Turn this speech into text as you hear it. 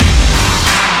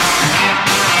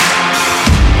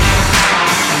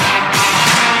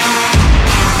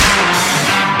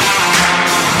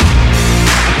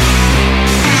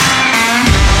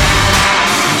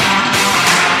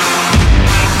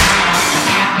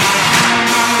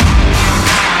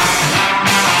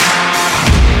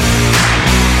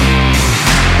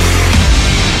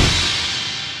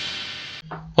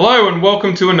and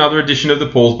welcome to another edition of the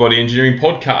Paul's Body Engineering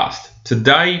Podcast.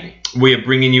 Today, we are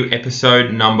bringing you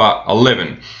episode number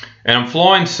 11. And I'm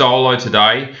flying solo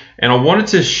today, and I wanted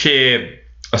to share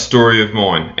a story of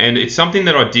mine. And it's something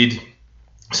that I did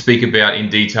speak about in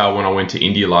detail when I went to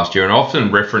India last year. And I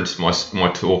often reference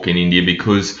my talk in India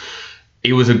because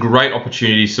it was a great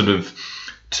opportunity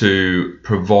to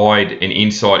provide an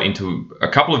insight into a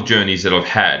couple of journeys that I've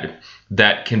had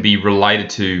that can be related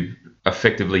to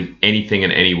effectively anything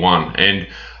and anyone. And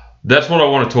that's what I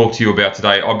want to talk to you about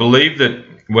today. I believe that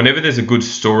whenever there's a good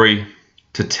story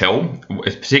to tell,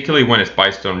 particularly when it's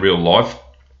based on real life,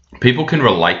 people can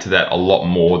relate to that a lot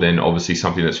more than obviously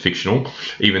something that's fictional,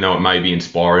 even though it may be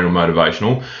inspiring or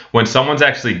motivational. When someone's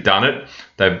actually done it,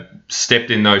 they've stepped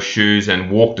in those shoes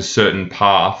and walked a certain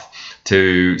path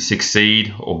to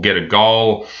succeed or get a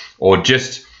goal or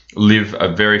just live a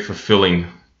very fulfilling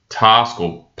task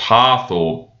or path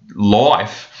or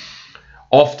life,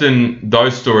 often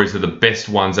those stories are the best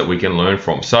ones that we can learn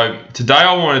from. So today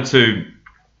I wanted to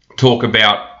talk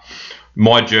about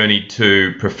my journey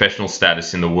to professional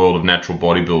status in the world of natural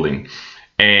bodybuilding.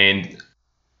 And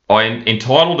I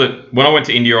entitled it, when I went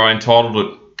to India, I entitled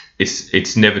it,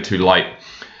 It's Never Too Late.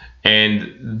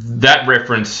 And that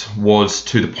reference was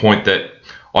to the point that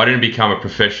I didn't become a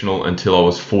professional until I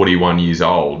was 41 years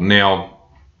old. Now,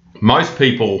 most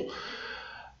people,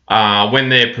 when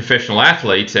they're professional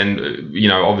athletes, and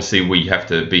obviously we have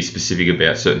to be specific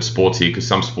about certain sports here, because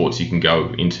some sports you can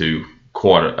go into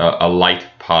quite a late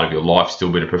part of your life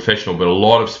still being a professional, but a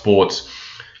lot of sports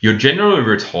you're generally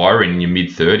retiring in your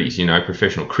mid-30s.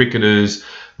 Professional cricketers,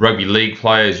 rugby league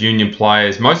players, union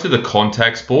players, most of the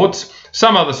contact sports.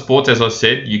 Some other sports, as I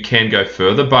said, you can go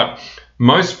further, but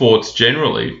most sports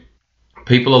generally,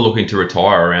 people are looking to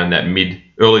retire around that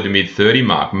early to mid-30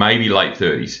 mark, maybe late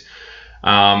 30s.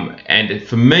 And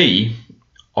for me,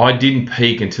 I didn't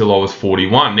peak until I was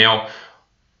 41. Now,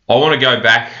 I want to go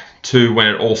back to when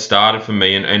it all started for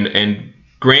me. And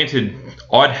granted,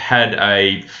 I'd had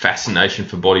a fascination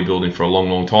for bodybuilding for a long,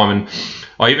 long time. And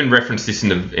I even referenced this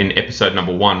in episode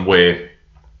number 1, where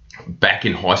back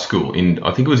in high school,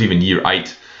 I think it was even year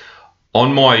 8,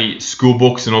 on my school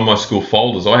books and on my school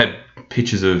folders, I had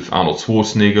pictures of Arnold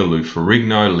Schwarzenegger, Lou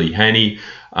Ferrigno, Lee Haney,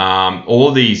 all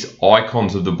of these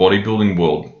icons of the bodybuilding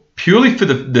world, purely for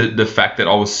the fact that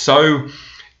I was so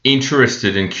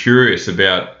interested and curious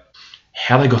about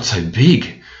how they got so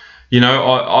big.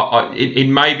 It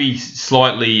may be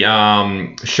slightly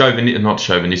not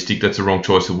chauvinistic, that's the wrong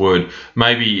choice of word,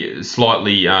 maybe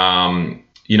slightly, on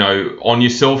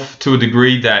yourself to a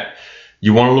degree that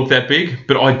you want to look that big,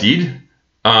 but I did.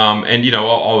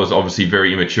 I was obviously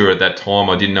very immature at that time.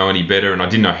 I didn't know any better, and I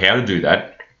didn't know how to do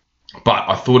that. But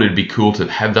I thought it'd be cool to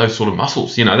have those sort of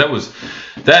muscles. They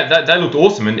looked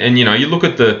awesome. And you look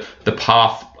at the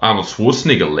path Arnold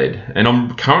Schwarzenegger led, and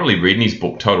I'm currently reading his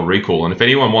book, Total Recall. And if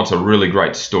anyone wants a really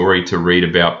great story to read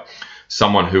about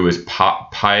someone who has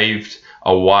paved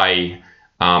a way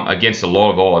against a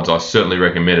lot of odds, I certainly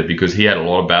recommend it, because he had a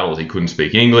lot of battles. He couldn't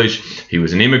speak English. He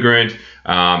was an immigrant.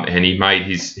 And he made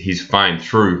his fame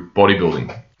through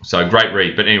bodybuilding. So great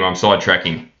read. But anyway, I'm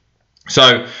sidetracking.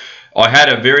 So I had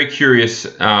a very curious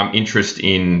interest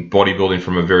in bodybuilding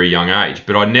from a very young age,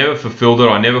 but I never fulfilled it.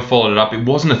 I never followed it up. It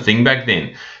wasn't a thing back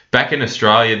then. Back in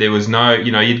Australia, there was no,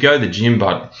 you'd go to the gym,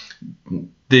 but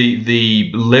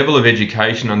the level of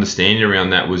education, understanding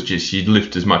around that was just you'd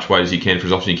lift as much weight as you can for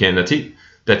as often as you can.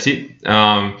 That's it.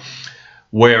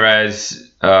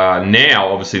 Whereas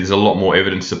now, obviously, there's a lot more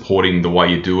evidence supporting the way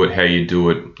you do it, how you do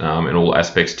it, and all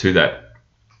aspects to that.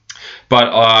 But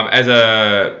as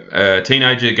a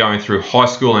teenager going through high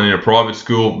school and in a private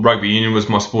school, rugby union was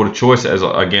my sport of choice, as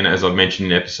I've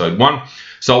mentioned in episode 1.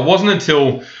 So it wasn't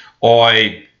until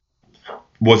I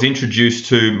was introduced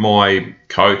to my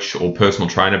coach or personal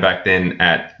trainer back then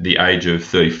at the age of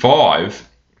 35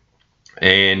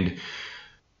 and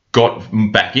got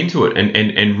back into it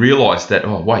and realised that,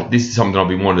 oh, wait, this is something I've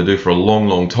been wanting to do for a long,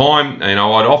 long time. I'd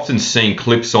often seen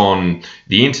clips on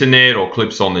the internet or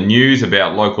clips on the news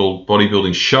about local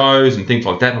bodybuilding shows and things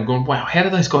like that. And I'm going, wow, how do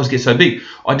those guys get so big?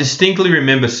 I distinctly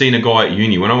remember seeing a guy at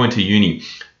uni. When I went to uni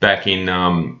back in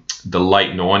the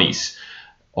late 90s,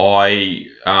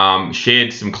 I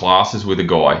shared some classes with a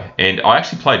guy, and I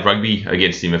actually played rugby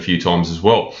against him a few times as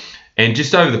well. And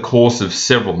just over the course of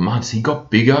several months, he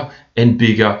got bigger and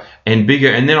bigger and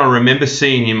bigger. And then I remember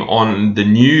seeing him on the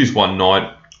news one night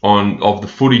of the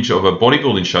footage of a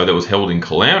bodybuilding show that was held in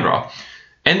Caloundra.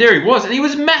 And there he was, and he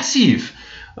was massive.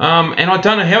 And I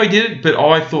don't know how he did it, but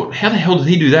I thought, how the hell did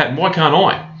he do that? And why can't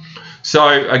I?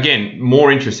 So again,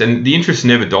 more interest, and the interest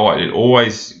never died. It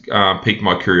always piqued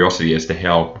my curiosity as to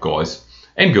how guys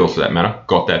and girls for that matter,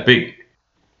 got that big.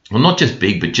 Well, not just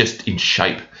big, but just in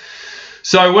shape.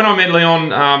 So when I met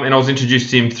Leon and I was introduced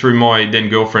to him through my then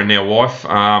girlfriend, now wife,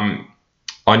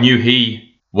 I knew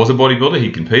he was a bodybuilder.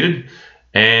 He competed.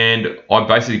 And I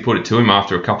basically put it to him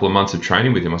after a couple of months of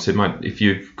training with him. I said, mate, if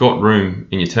you've got room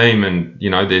in your team and,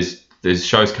 there's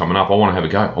shows coming up, I want to have a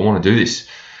go. I want to do this.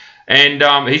 And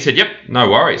he said, yep, no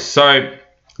worries. So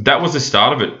that was the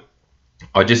start of it.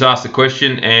 I just asked the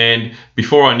question, and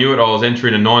before I knew it, I was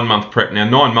entering a 9-month prep. Now,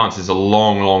 9 months is a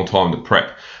long, long time to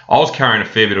prep. I was carrying a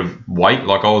fair bit of weight.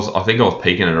 I think I was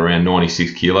peaking at around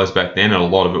 96 kilos back then, and a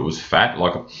lot of it was fat.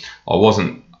 I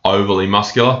wasn't overly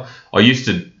muscular. I used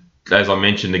to, as I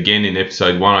mentioned again in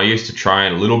episode 1, I used to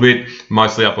train a little bit,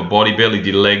 mostly upper body, barely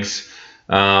did legs,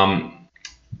 but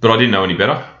I didn't know any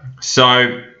better.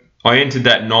 So I entered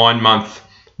that 9-month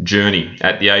journey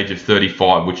at the age of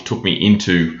 35, which took me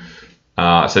into,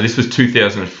 so this was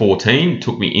 2014,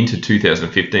 took me into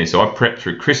 2015. So I prepped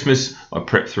through Christmas, I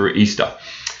prepped through Easter.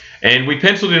 And we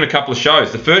penciled in a couple of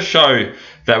shows. The first show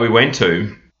that we went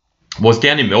to was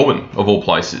down in Melbourne, of all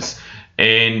places.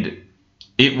 And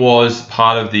it was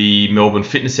part of the Melbourne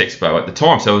Fitness Expo at the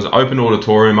time. So it was open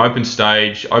auditorium, open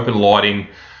stage, open lighting.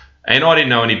 And I didn't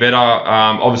know any better.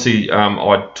 Obviously,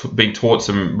 I'd been taught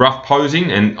some rough posing,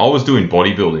 and I was doing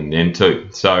bodybuilding then too.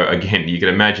 So again, you can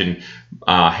imagine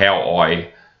how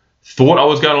I thought I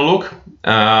was going to look.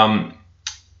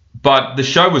 But the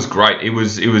show was great. It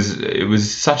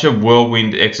was such a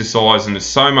whirlwind exercise, and it's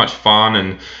so much fun.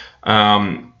 And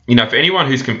for anyone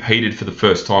who's competed for the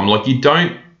first time, you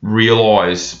don't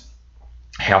realize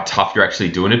how tough you're actually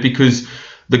doing it, because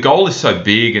the goal is so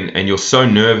big and you're so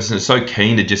nervous and so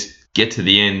keen to just get to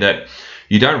the end that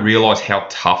you don't realize how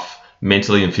tough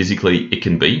mentally and physically it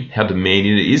can be, how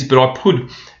demanding it is. But I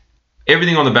put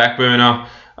everything on the back burner.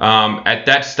 At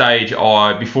that stage,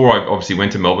 before I obviously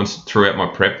went to Melbourne throughout my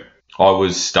prep, I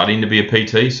was studying to be a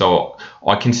PT. So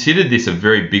I considered this a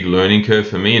very big learning curve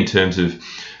for me in terms of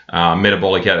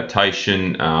metabolic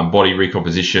adaptation, body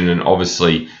recomposition, and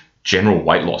obviously general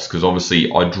weight loss, because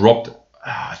obviously I dropped,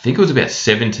 I think it was about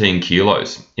 17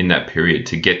 kilos in that period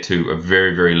to get to a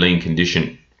very, very lean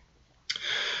condition.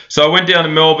 So I went down to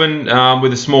Melbourne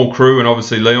with a small crew and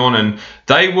obviously Leon, and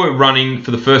they were running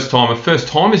for the first time a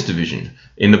first-timers division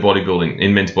in the bodybuilding,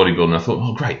 in men's bodybuilding. I thought,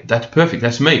 oh great, that's perfect,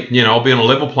 that's me. I'll be on a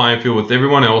level playing field with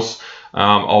everyone else.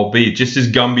 I'll be just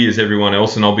as Gumby as everyone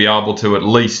else, and I'll be able to at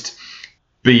least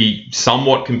be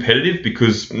somewhat competitive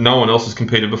because no one else has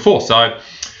competed before. So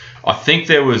I think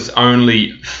there was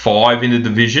only 5 in the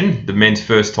division, the men's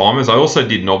first timers. I also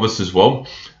did novice as well,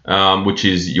 which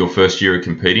is your first year of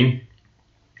competing.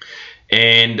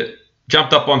 And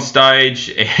jumped up on stage,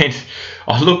 and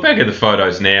I look back at the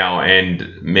photos now,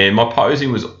 and man, my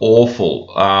posing was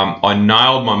awful. I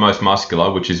nailed my most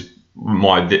muscular, which is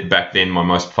back then my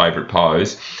most favourite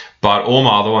pose. But all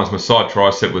my other ones, my side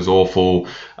tricep was awful.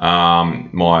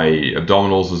 My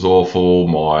abdominals was awful.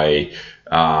 My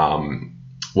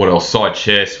side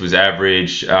chest was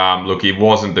average. Look, it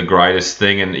wasn't the greatest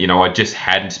thing, and I just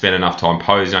hadn't spent enough time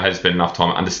posing. I hadn't spent enough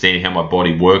time understanding how my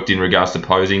body worked in regards to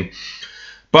posing.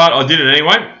 But I did it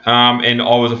anyway, and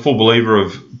I was a full believer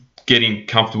of getting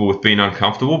comfortable with being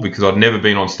uncomfortable, because I'd never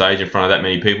been on stage in front of that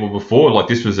many people before.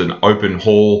 This was an open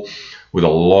hall with a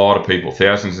lot of people,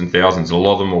 thousands and thousands. A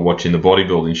lot of them were watching the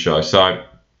bodybuilding show. So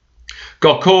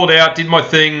got called out, did my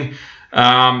thing,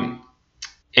 and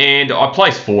I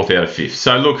placed 4th out of 5th.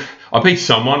 So look, I beat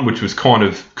someone, which was kind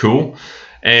of cool,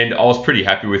 and I was pretty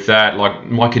happy with that.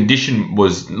 My condition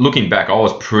was, looking back, I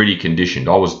was pretty conditioned.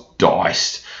 I was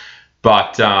diced,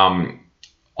 but I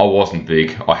wasn't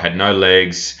big. I had no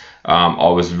legs. I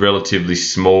was relatively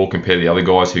small compared to the other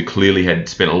guys who clearly had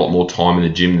spent a lot more time in the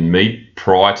gym than me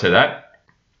prior to that.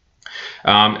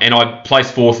 And I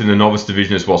placed 4th in the novice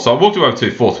division as well. So I walked away with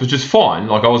 2 fourths, which is fine.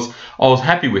 I was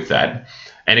happy with that.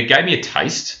 And it gave me a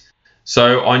taste.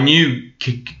 So I knew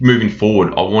moving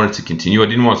forward, I wanted to continue. I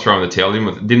didn't want to throw in the towel.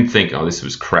 I didn't think, oh, this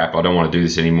was crap, I don't want to do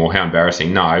this anymore, how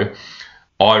embarrassing. No,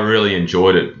 I really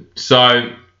enjoyed it.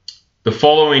 So the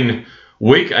following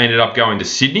week, I ended up going to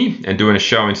Sydney and doing a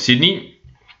show in Sydney.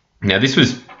 Now, this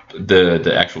was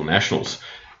the actual nationals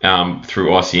through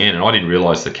ICN, and I didn't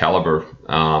realise the calibre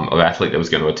of athlete that was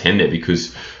going to attend there,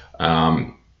 because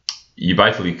you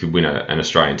basically could win an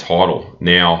Australian title.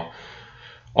 Now,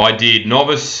 I did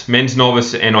novice, men's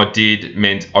novice, and I did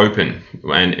men's open.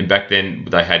 And back then,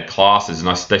 they had classes,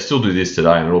 and they still do this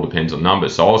today, and it all depends on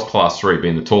numbers. So I was class 3,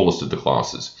 being the tallest of the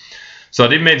classes. So I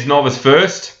did men's novice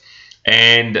first,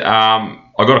 and I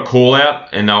got a call out,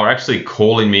 and they were actually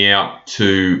calling me out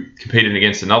to competing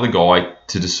against another guy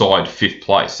to decide 5th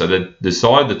place. So they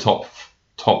decided the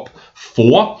top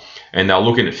 4, and they were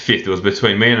looking at 5th. It was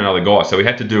between me and another guy, so we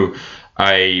had to do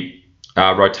a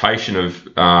rotation of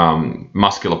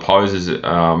muscular poses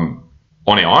on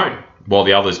our own, while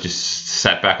the others just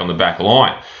sat back on the back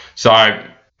line. So I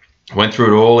went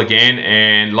through it all again,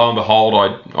 and lo and behold,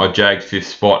 I jagged 5th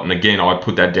spot, and again, I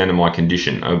put that down to my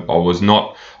condition.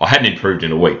 I hadn't improved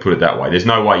in a week, put it that way. There's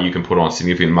no way you can put on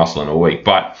significant muscle in a week,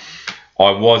 but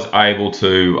I was able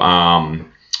to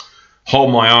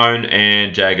hold my own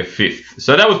and jag a 5th.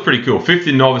 So that was pretty cool. 5th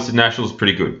in novice at nationals is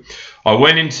pretty good. I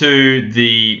went into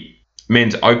the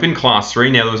men's open class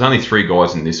 3. Now, there was only 3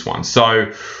 guys in this one,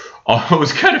 so I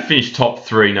was going to finish top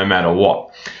 3 no matter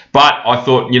what. But I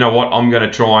thought, you know what, I'm going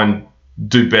to try and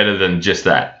do better than just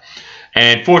that.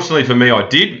 And fortunately for me, I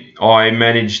did. I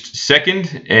managed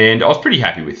 2nd, and I was pretty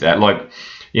happy with that. Like,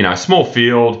 you know, small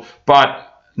field, but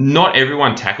not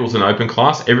everyone tackles an open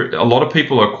class. A lot of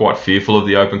people are quite fearful of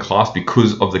the open class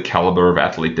because of the caliber of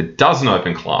athlete that does an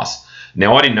open class.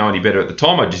 Now, I didn't know any better at the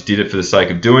time. I just did it for the sake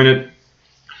of doing it.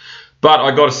 But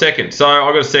I got a 2nd. So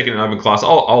I got a 2nd in open class.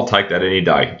 I'll take that any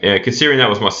day. Considering that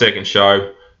was my 2nd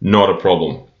show, not a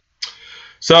problem.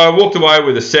 So I walked away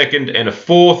with a 2nd and a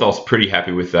 4th. I was pretty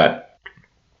happy with that.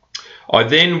 I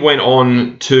then went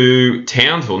on to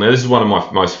Townsville. Now, this is one of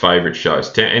my most favourite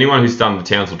shows. Anyone who's done the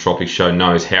Townsville Tropics show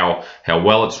knows how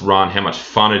well it's run, how much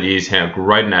fun it is, how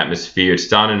great an atmosphere. It's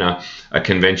done in a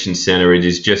convention centre. It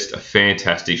is just a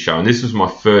fantastic show. And this was my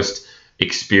first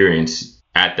experience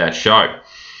at that show.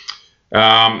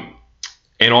 And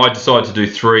I decided to do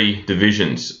 3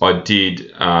 divisions. I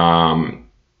did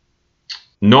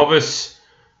novice.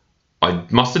 I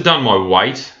must have done my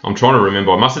weight. I'm trying to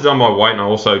remember. I must have done my weight, and I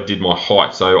also did my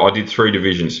height. So I did 3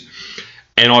 divisions,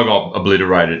 and I got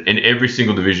obliterated. In every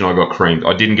single division, I got creamed.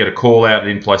 I didn't get a call out. I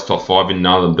didn't place top 5 in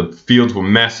none of them. The fields were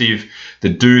massive. The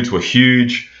dudes were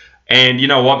huge. And you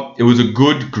know what? It was a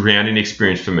good grounding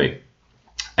experience for me.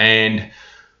 And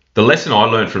the lesson I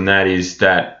learned from that is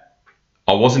that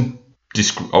I wasn't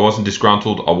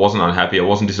disgruntled. I wasn't unhappy. I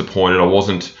wasn't disappointed. I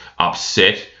wasn't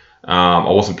upset.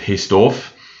 I wasn't pissed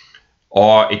off.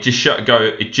 It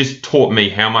just taught me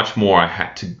how much more I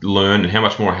had to learn and how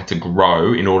much more I had to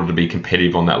grow in order to be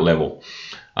competitive on that level.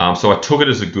 So I took it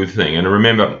as a good thing. And I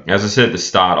remember, as I said at the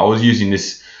start, I was using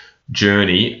this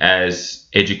journey as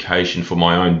education for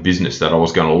my own business that I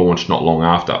was going to launch not long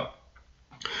after.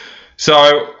 So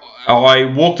I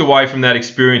walked away from that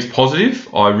experience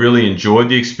positive. I really enjoyed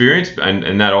the experience,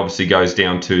 and that obviously goes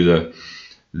down to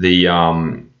the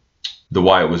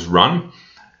way it was run.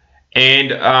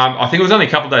 And I think it was only a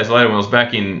couple of days later when I was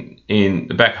back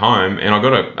back home, and I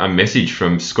got a message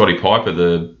from Scotty Piper,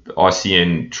 the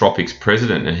ICN Tropics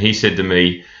president, and he said to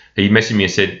me, he messaged me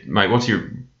and said, "Mate, what's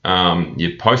your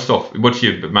what's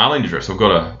your mailing address? I've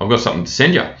got something to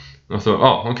send you." And I thought,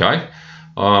 oh, okay.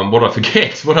 What did I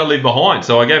forget? What did I leave behind?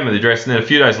 So I gave him the address, and then a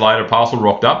few days later, a parcel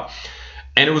rocked up,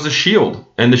 and it was a shield,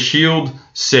 and the shield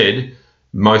said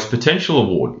Most Potential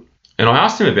Award. And I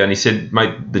asked him about it, and he said,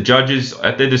 "Mate, the judges,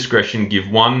 at their discretion, give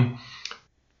one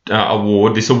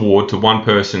award to one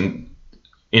person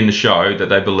in the show that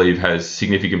they believe has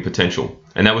significant potential."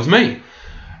 And that was me.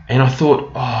 And I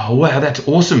thought, oh, wow, that's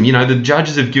awesome. You know, the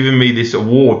judges have given me this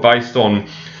award based on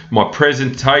my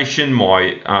presentation,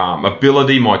 my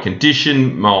ability, my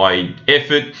condition, my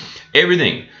effort,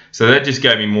 everything. So that just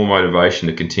gave me more motivation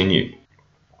to continue.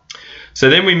 So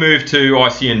then we moved to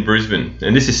ICN Brisbane,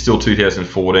 and this is still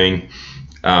 2015,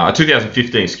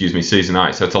 season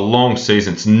 8. So it's a long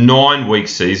season. It's a 9-week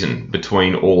season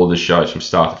between all of the shows from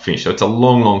start to finish. So it's a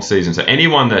long, long season. So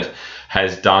anyone that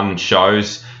has done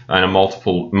shows and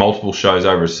multiple shows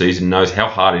over a season knows how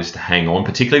hard it is to hang on,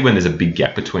 particularly when there's a big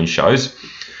gap between shows.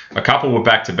 A couple were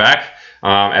back-to-back,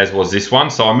 as was this one.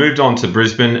 So I moved on to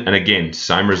Brisbane, and again,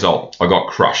 same result. I got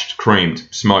crushed, creamed,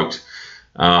 smoked.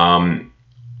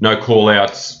 No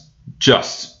call-outs,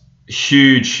 just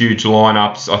huge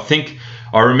lineups.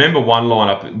 I remember one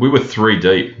lineup, we were 3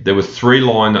 deep. There were 3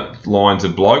 lines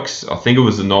of blokes. I think it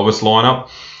was the novice lineup.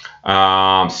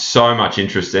 So much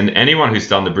interest, and anyone who's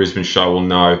done the Brisbane show will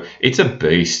know it's a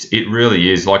beast. It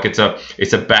really is. Like it's a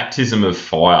baptism of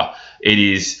fire. It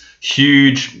is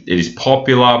huge. It is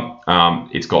popular.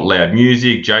 It's got loud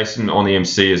music. Jason on the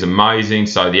MC is amazing.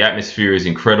 So the atmosphere is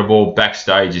incredible.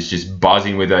 Backstage is just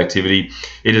buzzing with activity.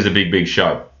 It is a big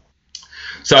show.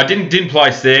 So I didn't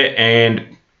place there,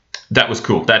 and that was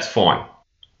cool. That's fine.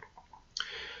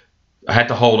 I had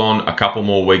to hold on a couple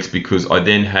more weeks because I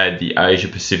then had the Asia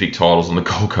Pacific titles on the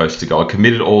Gold Coast to go. I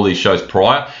committed all these shows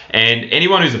prior, and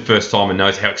anyone who's a first timer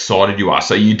knows how excited you are.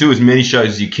 So you do as many shows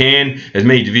as you can, as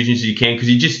many divisions as you can,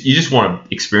 because you just want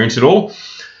to experience it all.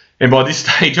 And by this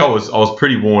stage, I was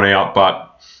pretty worn out,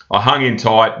 but I hung in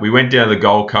tight. We went down to the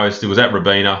Gold Coast. It was at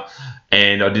Robina,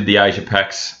 and I did the Asia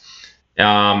Packs.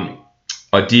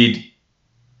 I did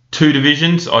 2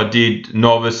 divisions. I did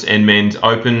novice and men's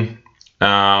open.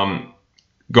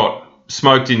 Got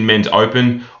smoked in men's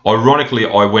open. Ironically,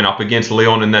 I went up against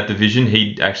Leon in that division.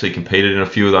 He actually competed in a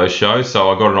few of those shows, so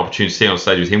I got an opportunity to stand on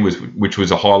stage with him, which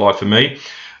was a highlight for me.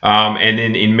 And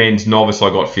then in men's novice, I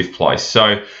got 5th place.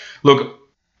 So, look,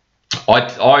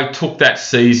 I took that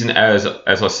season as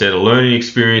I said, a learning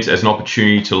experience, as an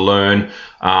opportunity to learn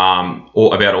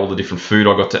about all the different food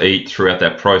I got to eat throughout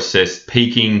that process,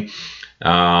 peak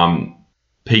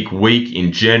week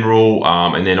in general,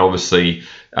 and then obviously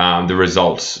the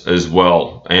results as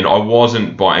well. And I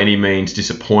wasn't by any means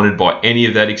disappointed by any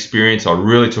of that experience. I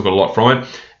really took a lot from it.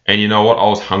 And you know what? I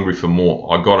was hungry for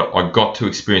more. I got to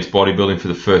experience bodybuilding for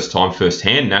the first time,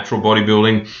 firsthand, natural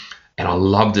bodybuilding, and I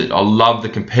loved it. I loved the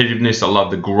competitiveness. I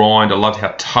loved the grind. I loved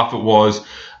how tough it was.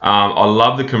 I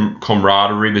loved the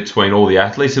camaraderie between all the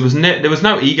athletes. There was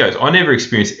no egos. I never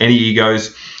experienced any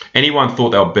egos. Anyone thought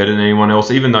they were better than anyone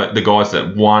else, even though the guys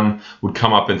that won would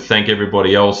come up and thank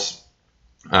everybody else.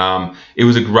 It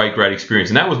was a great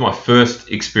experience. And that was my first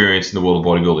experience in the world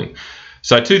of bodybuilding.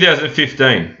 So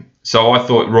 2015. So I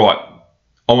thought, right,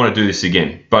 I want to do this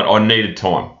again, but I needed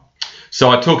time. So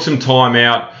I took some time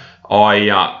out.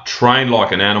 I trained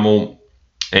like an animal,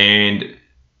 and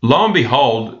lo and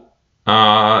behold,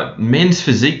 men's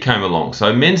physique came along.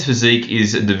 So men's physique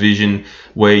is a division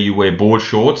where you wear board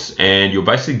shorts and you're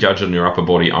basically judged on your upper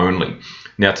body only.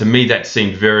 Now, to me, that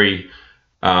seemed very,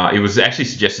 it was actually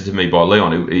suggested to me by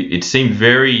Leon. It seemed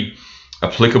very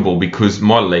applicable because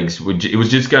my legs, it was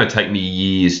just going to take me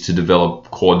years to develop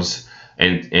quads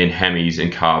and hammies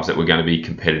and calves that were going to be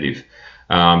competitive,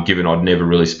 given I'd never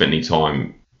really spent any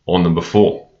time on them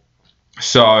before.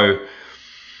 So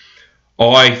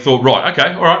I thought, right,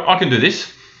 okay, all right, I can do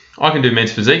this. I can do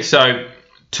men's physique. So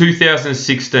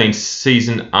 2016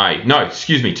 season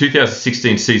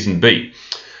 2016 season B,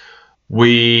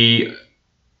 we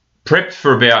prepped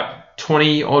for about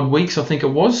 20 odd weeks, I think it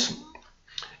was.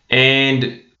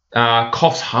 And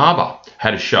Coffs Harbour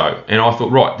had a show. And I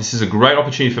thought, right, this is a great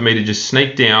opportunity for me to just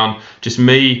sneak down, just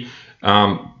me,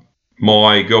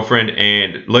 my girlfriend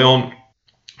and Leon,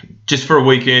 just for a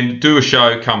weekend, do a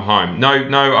show, come home.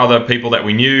 No other people that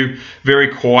we knew,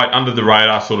 very quiet, under the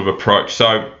radar sort of approach.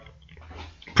 So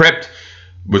prepped,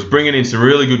 was bringing in some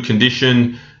really good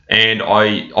condition, and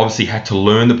I obviously had to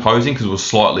learn the posing because it was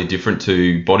slightly different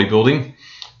to bodybuilding.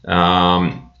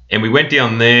 And we went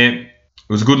down there. It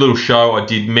was a good little show. I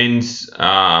did men's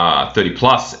 30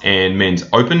 plus and men's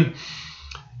open.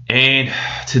 And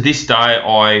to this day,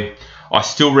 I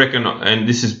still reckon, and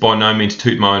this is by no means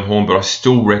toot my own horn, but I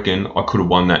still reckon I could have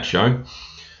won that show.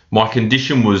 My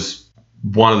condition was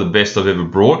one of the best I've ever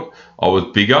brought. I was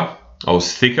bigger, I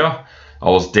was thicker, I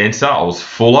was denser, I was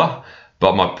fuller,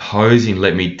 but my posing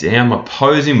let me down. My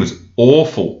posing was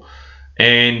awful.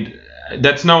 And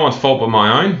that's no one's fault but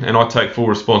my own, and I take full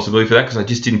responsibility for that because I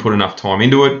just didn't put enough time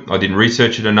into it. I didn't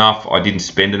research it enough. I didn't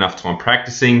spend enough time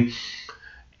practicing.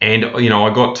 And, I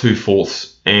got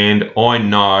 2/4, and I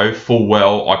know full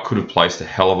well I could have placed a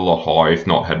hell of a lot higher if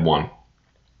not had won.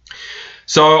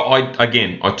 So,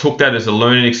 I took that as a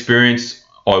learning experience.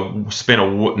 I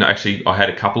had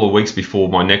a couple of weeks before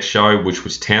my next show, which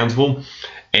was Townsville,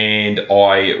 and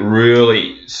I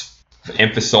really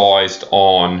emphasised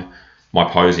on my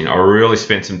posing. I really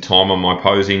spent some time on my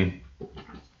posing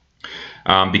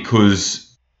because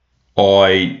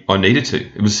I needed to.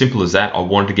 It was simple as that. I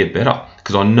wanted to get better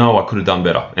because I know I could have done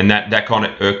better, and that kind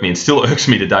of irked me and still irks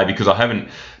me today because I haven't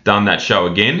done that show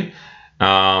again.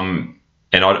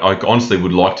 And I honestly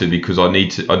would like to because I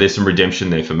need to. There's some redemption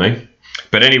there for me.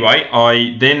 But anyway,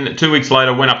 I then 2 weeks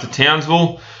later went up to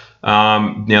Townsville.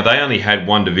 Now they only had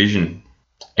one division,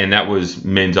 and that was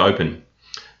men's open.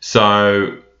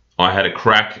 So I had a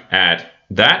crack at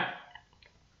that.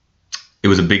 It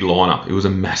was a big lineup. It was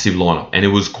a massive lineup, and it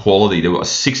was quality. There were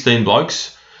 16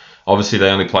 blokes. Obviously, they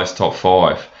only placed top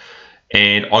 5,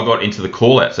 and I got into the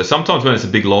call-out. So sometimes when it's a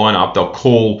big lineup, they'll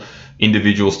call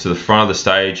individuals to the front of the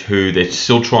stage who they're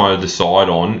still trying to decide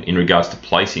on in regards to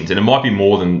placings, and it might be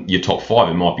more than your top 5.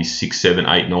 It might be 6, 7,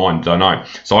 8, 9. Don't know.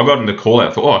 So I got into the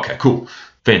call-out. Thought, okay, cool,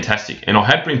 fantastic, and I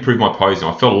had improved my posing.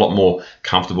 I felt a lot more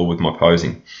comfortable with my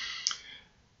posing.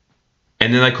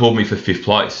 And then they called me for 5th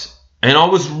place. And I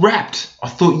was rapt. I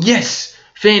thought, yes,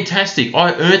 fantastic.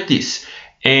 I earned this.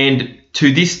 And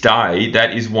to this day,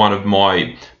 that is one of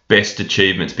my best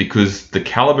achievements because the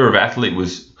caliber of athlete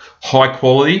was high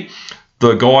quality.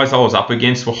 The guys I was up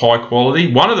against were high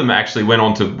quality. One of them actually went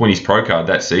on to win his pro card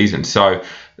that season. So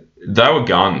they were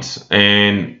guns,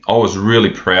 and I was really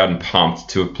proud and pumped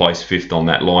to have placed fifth on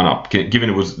that lineup, given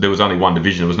there was only one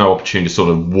division. There was no opportunity to sort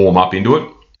of warm up into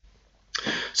it.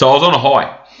 So I was on a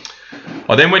high.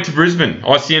 I then went to Brisbane,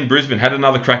 ICN Brisbane, had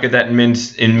another crack at that in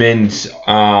men's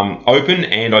open,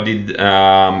 and I did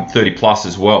 30 plus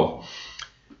as well.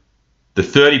 The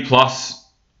 30 plus,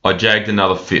 I jagged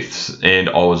another fifth, and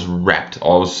I was wrapped. I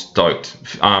was stoked.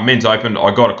 Men's open,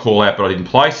 I got a call out, but I didn't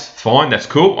place. Fine, that's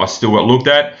cool. I still got looked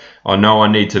at. I know I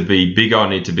need to be bigger. I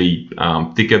need to be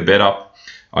thicker, better.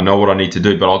 I know what I need to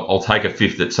do, but I'll take a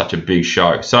fifth at such a big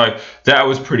show. So that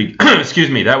was pretty.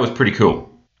 That was pretty cool.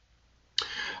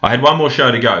 I had one more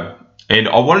show to go, and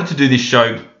I wanted to do this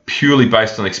show purely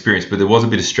based on experience, but there was a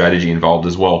bit of strategy involved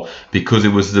as well, because it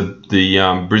was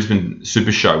the Brisbane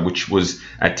Super Show, which was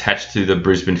attached to the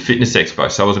Brisbane Fitness Expo.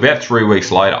 So it was about 3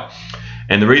 weeks later.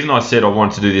 And the reason I said I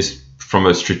wanted to do this from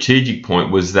a strategic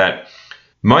point was that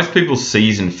most people's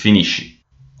season finish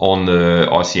on the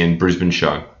ICN Brisbane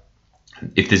show.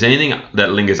 If there's anything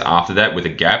that lingers after that with a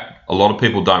gap, a lot of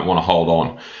people don't want to hold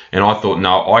on. And I thought,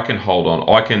 no, I can hold on.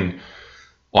 I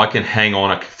can hang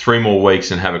on 3 more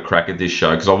weeks and have a crack at this show,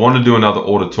 because I wanted to do another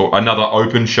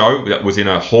open show that was in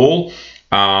a hall,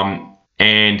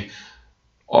 and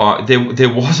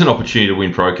there was an opportunity to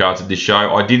win pro cards at this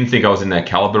show. I didn't think I was in that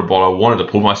caliber, but I wanted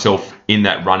to put myself in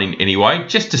that running anyway,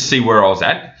 just to see where I was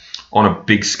at on a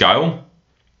big scale.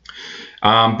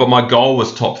 But my goal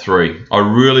was top 3. I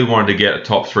really wanted to get a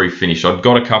top 3 finish. I'd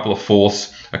got a couple of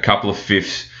fourths, a couple of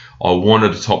fifths. I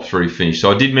wanted a top 3 finish. So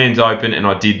I did men's open and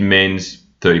I did men's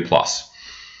 30 plus.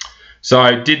 So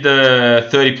I did the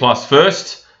 30 plus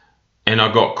first, and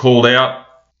I got called out,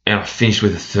 and I finished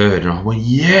with a third, and I went,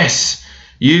 yes,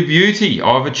 you beauty,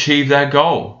 I've achieved that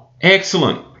goal.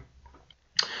 Excellent.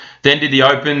 Then did the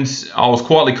opens. I was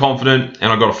quietly confident,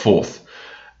 and I got a fourth.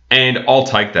 And I'll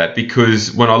take that,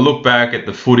 because when I look back at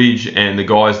the footage and the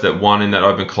guys that won in that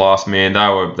open class, man, they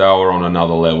were on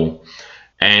another level.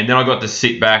 And then I got to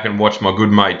sit back and watch my good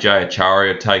mate Jay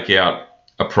Acharya take out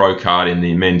a pro card in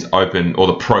the men's open, or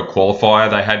the pro qualifier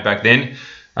they had back then.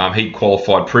 He'd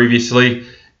qualified previously,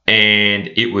 and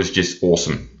it was just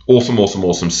awesome.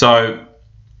 So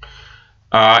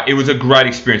it was a great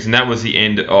experience, and that was the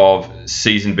end of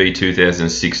Season B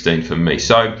 2016 for me.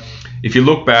 So if you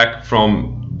look back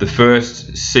from the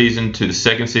first season to the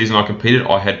second season I competed,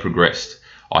 I had progressed.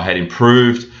 I had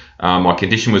improved. My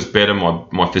condition was better.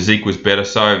 My physique was better.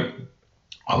 So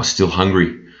I was still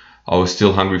hungry. I was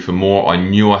still hungry for more. I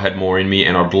knew I had more in me,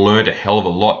 and I'd learned a hell of a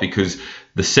lot, because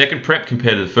the second prep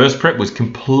compared to the first prep was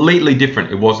completely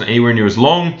different. It wasn't anywhere near as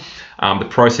long. The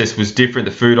process was different.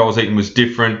 The food I was eating was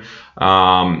different.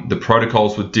 The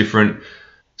protocols were different.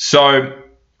 So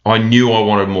I knew I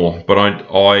wanted more, but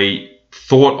I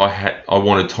thought I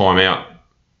wanted time out.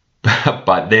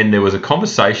 But then there was a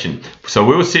conversation. So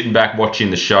we were sitting back watching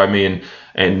the show, me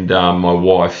and my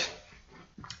wife,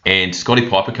 and Scotty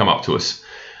Piper come up to us.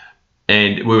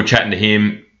 And we were chatting to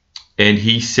him, and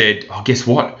he said, oh, guess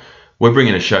what? We're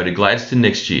bringing a show to Gladstone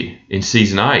next year in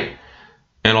Season A.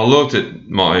 And I looked at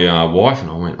my wife, and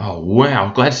I went, oh,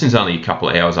 wow, Gladstone's only a couple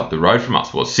of hours up the road from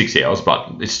us. Well, it's 6 hours,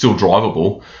 but it's still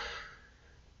drivable.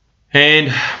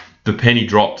 And the penny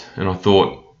dropped, and I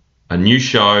thought, a new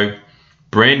show,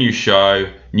 brand new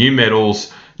show, new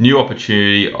medals, new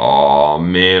opportunity. Oh,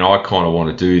 man, I kind of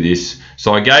want to do this.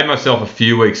 So I gave myself a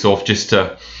few weeks off just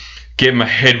to get my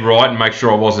head right and make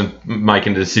sure I wasn't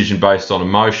making a decision based on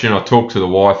emotion. I talked to the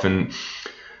wife,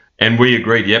 and we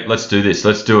agreed, yep, let's do this.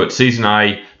 Let's do it. Season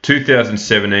A,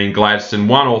 2017, Gladstone,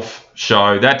 one-off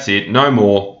show. That's it, no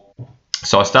more.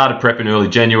 So I started prepping early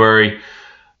January,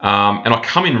 and I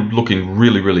come in looking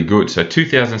really, really good. So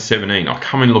 2017, I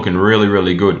come in looking really,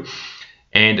 really good.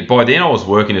 And by then I was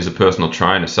working as a personal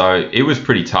trainer, so it was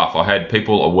pretty tough. I had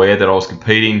people aware that I was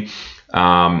competing,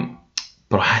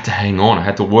 but I had to hang on. I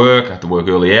had to work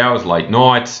early hours, late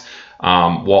nights,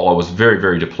 while I was very,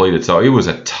 very depleted. So it was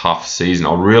a tough season.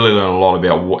 I really learned a lot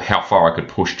about how far I could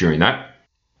push during that.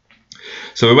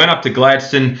 So we went up to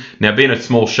Gladstone. Now, being a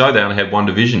small show, they only had one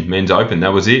division, men's open.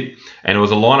 That was it. And it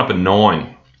was a lineup of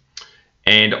 9.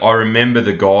 And I remember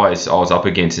the guys I was up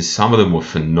against, and some of them were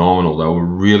phenomenal. They were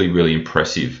really, really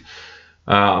impressive.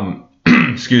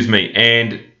 Excuse me.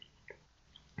 And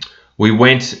we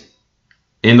went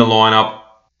in the lineup,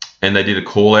 and they did a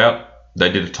call out.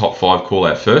 They did a top 5 call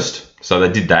out first. So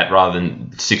they did that rather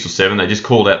than 6 or 7. They just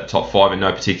called out the top 5 in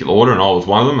no particular order, and I was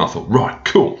one of them. I thought, right,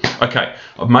 cool. Okay,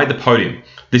 I've made the podium.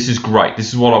 This is great. This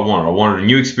is what I wanted. I wanted a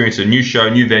new experience, a new show,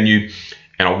 new venue,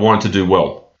 and I wanted to do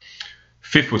well.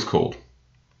 5th was called.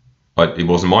 It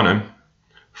wasn't my name.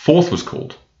 4th was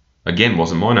called. Again,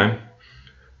 wasn't my name.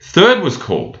 3rd was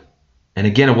called. And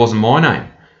again, it wasn't my name.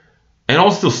 And I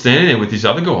was still standing there with this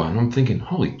other guy, and I'm thinking,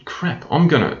 holy crap,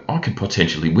 I could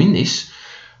potentially win this.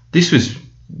 This was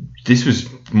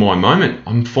my moment.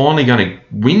 I'm finally going to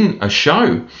win a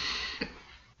show.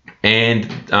 And,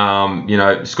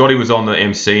 Scotty was on the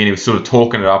MC, and he was sort of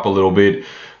talking it up a little bit.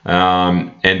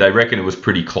 And they reckon it was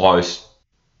pretty close,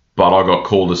 but I got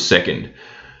called as second.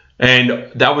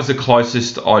 And that was the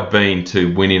closest I'd been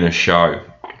to winning a show.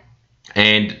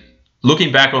 And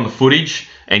looking back on the footage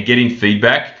and getting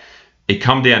feedback, it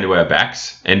come down to our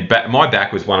backs, and my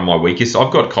back was one of my weakest.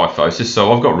 I've got kyphosis,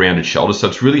 so I've got rounded shoulders, so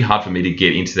it's really hard for me to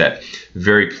get into that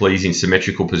very pleasing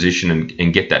symmetrical position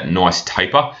and get that nice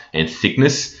taper and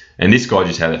thickness. And this guy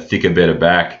just had a thicker, better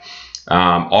back.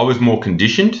 I was more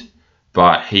conditioned,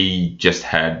 but he just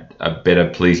had a better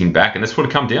pleasing back, and that's what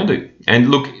it come down to. And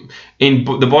look, in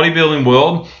the bodybuilding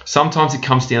world, sometimes it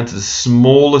comes down to the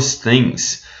smallest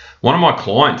things. One of my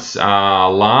clients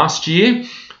last year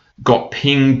got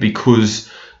pinged because,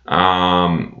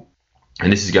 and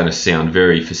this is going to sound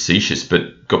very facetious,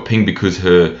 but got pinged because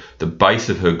the base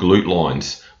of her glute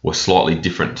lines were slightly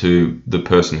different to the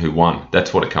person who won.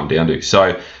 That's what it come down to.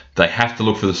 So they have to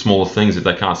look for the smaller things if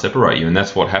they can't separate you, and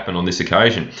that's what happened on this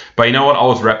occasion. But you know what? I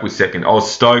was wrapped with second. I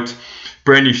was stoked.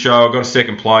 Brand new show. I got a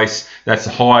second place. That's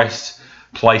the highest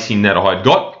placing that I had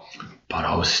got, but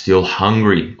I was still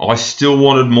hungry. I still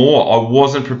wanted more. I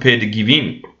wasn't prepared to give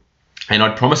in. And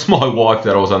I'd promised my wife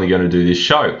that I was only going to do this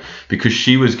show because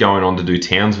she was going on to do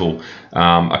Townsville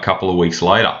a couple of weeks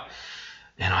later.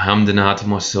 And I hummed and ahed to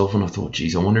myself, and I thought,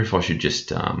 geez, I wonder if I should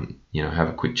just, have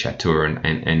a quick chat to her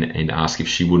and ask if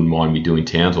she wouldn't mind me doing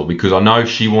Townsville, because I know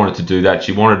she wanted to do that.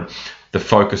 She wanted the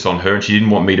focus on her, and she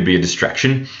didn't want me to be a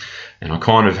distraction. And I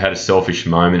kind of had a selfish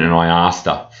moment, and I asked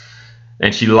her.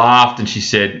 And she laughed, and she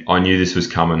said, I knew this was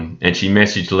coming. And she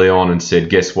messaged Leon and said,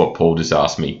 guess what Paul just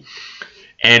asked me?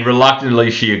 And reluctantly,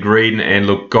 she agreed. And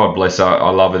look, God bless her. I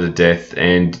love her to death.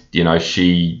 And,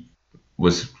 she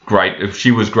was great.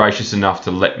 She was gracious enough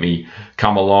to let me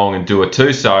come along and do it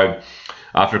too. So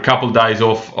after a couple of days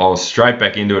off, I was straight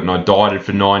back into it, and I dieted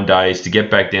for 9 days to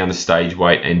get back down to stage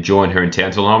weight and join her in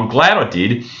Townsville. And I'm glad I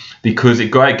did, because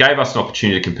it gave us an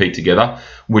opportunity to compete together,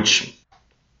 which,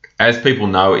 as people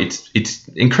know, it's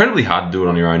incredibly hard to do it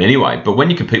on your own anyway. But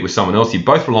when you compete with someone else, you're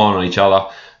both relying on each other.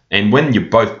 And when you're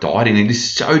both dieting, it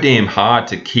is so damn hard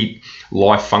to keep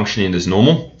life functioning as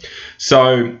normal.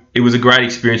 So it was a great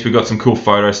experience. We got some cool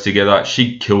photos together.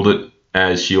 She killed it,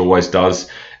 as she always does.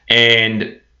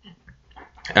 And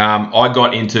I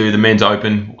got into the men's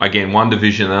open. Again, one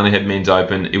division, they only had men's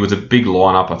open. It was a big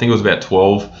lineup. I think it was about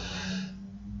 12.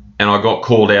 And I got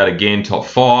called out again, top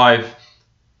 5.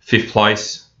 5th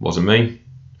place, wasn't me.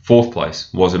 4th place,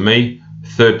 wasn't me.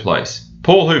 3rd place,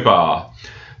 Paul Hooper.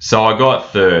 So I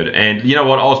got 3rd, and you know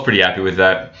what? I was pretty happy with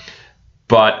that,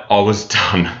 but I was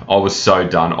done. I was so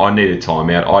done. I needed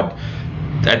time out.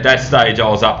 At that stage, I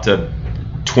was up to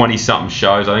 20-something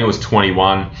shows. I think it was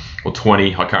 21 or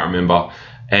 20. I can't remember.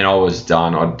 And I was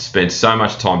done. I'd spent so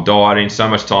much time dieting, so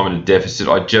much time in a deficit.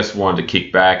 I just wanted to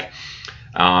kick back,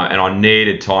 and I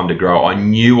needed time to grow. I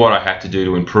knew what I had to do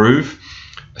to improve.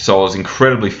 So I was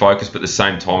incredibly focused, but at the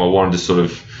same time, I wanted to sort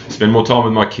of spend more time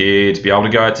with my kids, be able to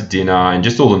go out to dinner, and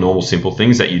just all the normal, simple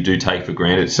things that you do take for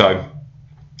granted. So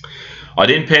I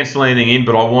didn't pencil anything in,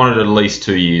 but I wanted at least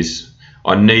 2 years.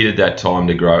 I needed that time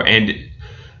to grow. And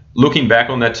looking back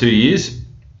on that 2 years,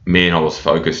 man, I was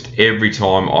focused. Every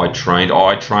time I trained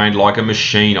like a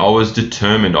machine. I was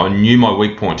determined. I knew my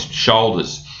weak points: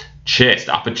 shoulders, chest,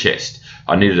 upper chest.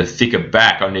 I needed a thicker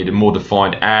back. I needed more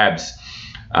defined abs.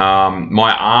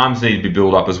 My arms needed to be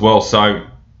built up as well. So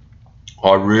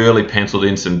I really penciled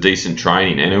in some decent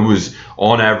training, and it was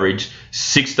on average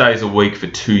 6 days a week for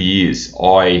 2 years.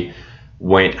 I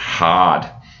went hard.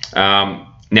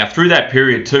 Now through that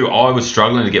period too, I was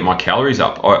struggling to get my calories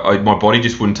up. My body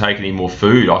just wouldn't take any more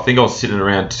food. I think I was sitting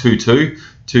around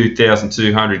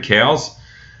 2,200 calories,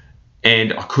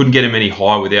 and I couldn't get them any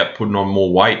higher without putting on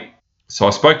more weight. So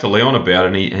I spoke to Leon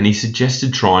about it, and he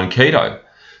suggested trying keto.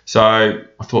 So I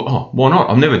thought, oh, why not?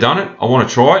 I've never done it. I want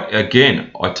to try it. Again,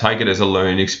 I take it as a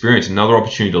learning experience, another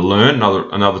opportunity to learn,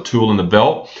 another tool in the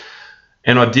belt.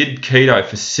 And I did keto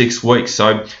for 6 weeks.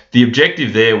 So the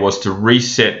objective there was to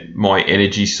reset my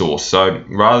energy source. So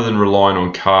rather than relying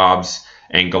on carbs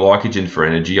and glycogen for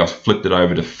energy, I flipped it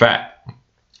over to fat.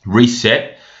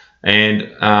 Reset. And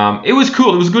it was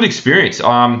cool. It was a good experience.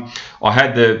 I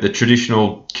had the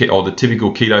traditional or the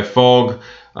typical keto fog.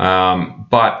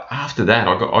 But after that,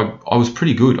 I was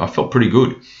pretty good. I felt pretty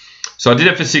good. So I did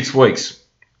it for 6 weeks,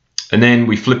 and then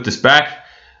we flipped this back,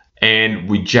 and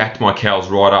we jacked my calories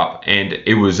right up, and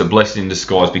it was a blessing in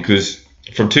disguise, because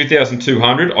from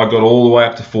 2,200, I got all the way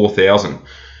up to 4,000.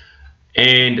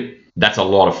 And that's a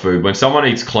lot of food. When someone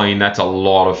eats clean, that's a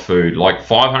lot of food. Like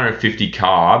 550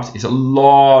 carbs is a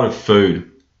lot of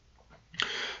food.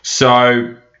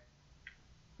 So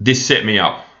this set me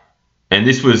up. And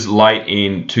this was late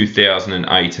in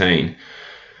 2018.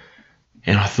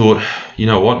 And I thought, you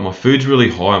know what? My food's really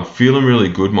high. I'm feeling really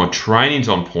good. My training's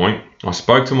on point. I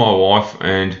spoke to my wife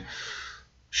and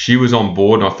she was on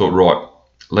board. And I thought, right,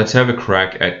 let's have a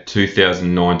crack at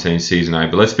 2019 Season 8.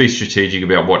 But let's be strategic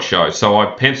about what shows. So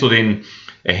I penciled in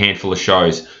a handful of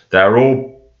shows. They were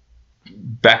all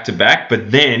back to back.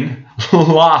 But then,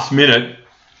 last minute,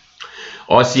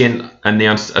 ICN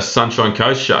announced a Sunshine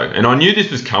Coast show. And I knew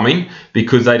this was coming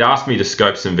because they'd asked me to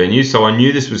scope some venues. So I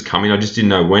knew this was coming. I just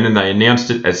didn't know when. And they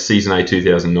announced it as Season 8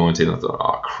 2019. I thought,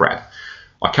 oh, crap.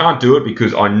 I can't do it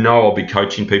because I know I'll be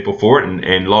coaching people for it.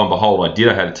 And lo and behold, I did.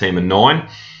 I had a team of 9.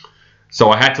 So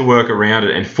I had to work around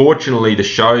it. And fortunately, the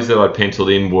shows that I penciled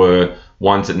in were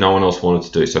ones that no one else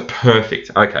wanted to do. So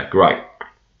perfect. Okay, great.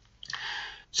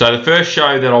 So the first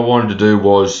show that I wanted to do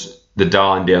was the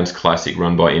Darling Downs Classic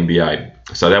run by NBA.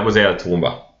 So that was out of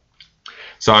Toowoomba.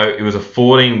 So it was a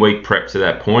 14-week prep to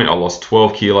that point. I lost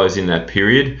 12 kilos in that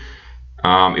period.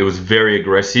 It was very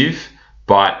aggressive,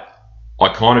 but I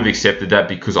kind of accepted that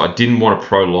because I didn't want to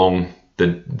prolong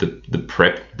the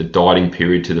prep, the dieting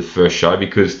period to the first show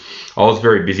because I was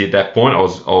very busy at that point. I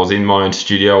was in my own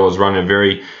studio. I was running a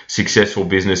very successful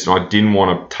business, and I didn't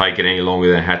want to take it any longer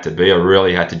than it had to be. I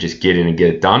really had to just get in and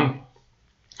get it done.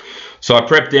 So I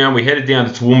prepped down. We headed down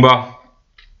to Toowoomba.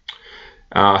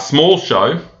 Small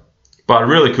show, but a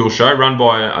really cool show run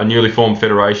by a newly formed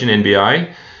federation,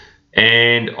 NBA.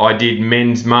 And I did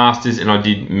men's masters and I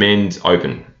did men's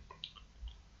open.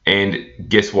 And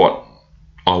guess what?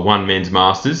 I won men's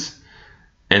masters.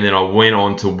 And then I went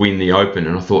on to win the open.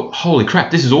 And I thought, holy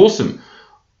crap, this is awesome.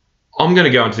 I'm going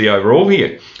to go into the overall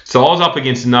here. So I was up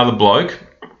against another bloke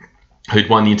who'd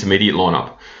won the intermediate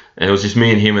lineup. And it was just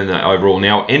me and him in the overall.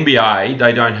 Now, NBA,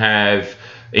 they don't have...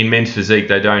 In men's physique,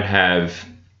 they don't have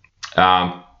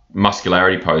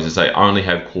muscularity poses. They only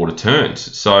have quarter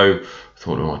turns. So I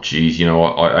thought, oh, geez, you know,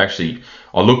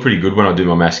 I look pretty good when I do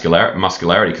my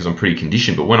muscularity because I'm pretty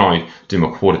conditioned. But when I do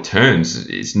my quarter turns,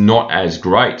 it's not as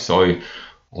great. So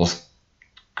I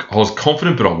was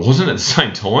confident, but I wasn't at the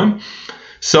same time.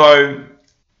 So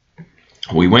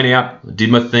we went out, did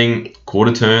my thing,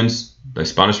 quarter turns. They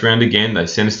spun us around again. They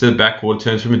sent us to the back, quarter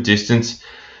turns from a distance.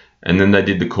 And then they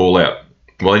did the call out.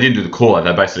 Well, they didn't do the call-out.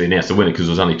 They basically announced the winner because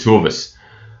there was only 2 of us.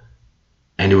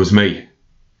 And it was me.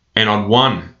 And I'd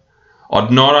won. I'd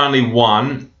not only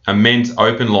won a men's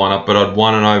open lineup, but I'd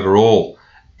won an overall.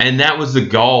 And that was the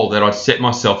goal that I'd set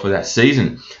myself for that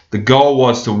season. The goal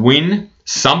was to win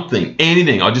something,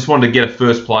 anything. I just wanted to get a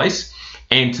first place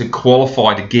and to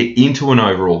qualify to get into an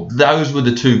overall. Those were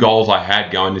the 2 goals I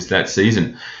had going into that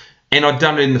season. And I'd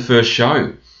done it in the first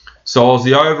show. So I was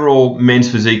the overall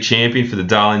men's physique champion for the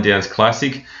Darling Downs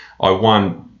Classic. I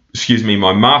won,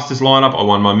 my Masters lineup, I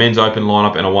won my men's open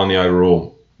lineup, and I won the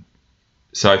overall.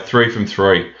 So 3 from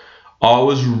 3. I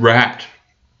was wrapped.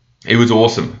 It was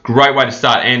awesome. Great way to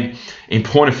start. And in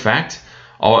point of fact,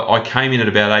 I came in at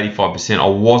about 85%. I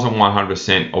wasn't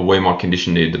 100% of where my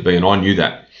condition needed to be, and I knew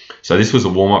that. So this was a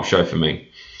warm-up show for me.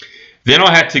 Then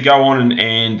I had to go on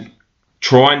and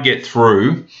try and get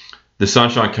through the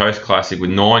Sunshine Coast Classic with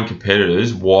 9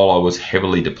 competitors while I was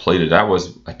heavily depleted. That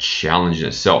was a challenge in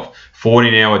itself.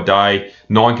 14-hour day,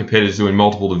 9 competitors doing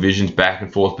multiple divisions back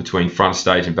and forth between front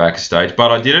stage and back stage.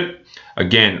 But I did it.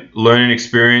 Again, learning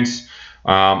experience.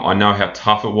 I know how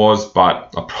tough it was,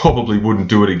 but I probably wouldn't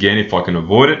do it again if I can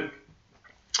avoid it.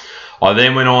 I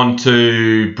then went on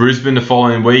to Brisbane the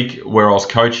following week where I was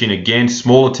coaching again.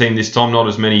 Smaller team this time, not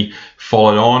as many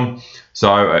followed on. So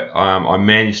I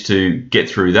managed to get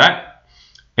through that.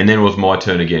 And then it was my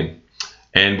turn again.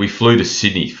 And we flew to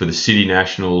Sydney for the City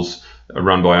Nationals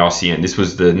run by ICN. This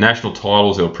was the national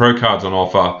titles. There were pro cards on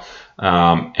offer.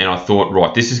 And I thought,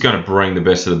 right, this is going to bring the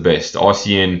best of the best.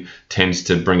 ICN tends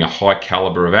to bring a high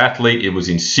caliber of athlete. It was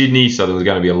in Sydney, so there was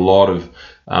going to be a lot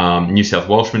of New South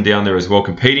Welshmen down there as well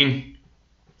competing.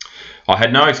 I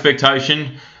had no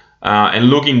expectation. And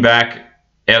looking back,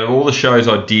 out of all the shows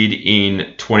I did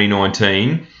in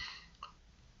 2019,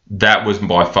 that was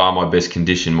by far my best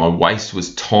condition. My waist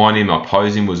was tiny, my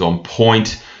posing was on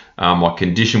point, my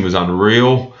condition was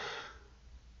unreal.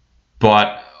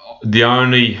 But the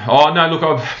only,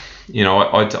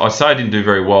 I say I didn't do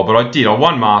very well, but I did. I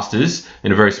won Masters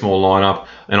in a very small lineup,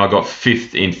 and I got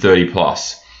 5th in 30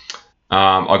 plus.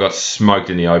 I got smoked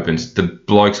in the opens. The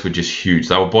blokes were just huge.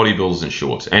 They were bodybuilders in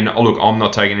shorts. And look, I'm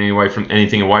not taking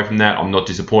anything away from that. I'm not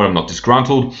disappointed. I'm not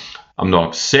disgruntled. I'm not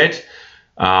upset.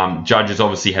 Judges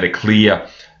obviously had a clear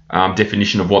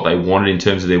definition of what they wanted in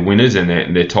terms of their winners and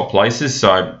their top places.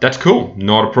 So that's cool.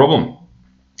 Not a problem.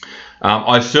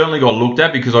 I certainly got looked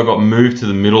at because I got moved to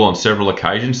the middle on several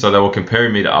occasions. So they were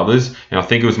comparing me to others. And I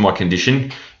think it was my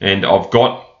condition. And I've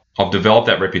developed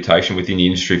that reputation within the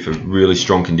industry for really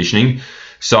strong conditioning.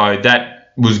 So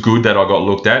that was good that I got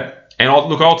looked at. And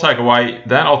I'll take away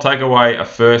that. I'll take away a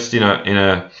first in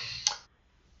a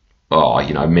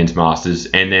men's masters,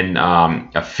 and then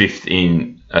a fifth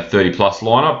in a 30 plus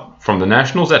lineup from the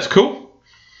nationals. That's cool.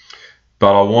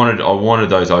 But I wanted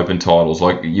those open titles.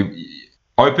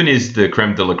 Open is the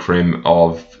creme de la creme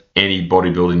of any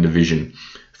bodybuilding division.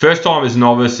 First time as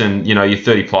novice and your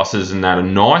 30 pluses and that are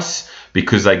nice,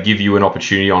 because they give you an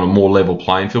opportunity on a more level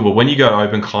playing field. But when you go to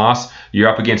open class, you're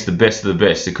up against the best of the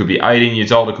best. It could be 18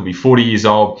 years old, it could be 40 years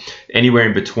old, anywhere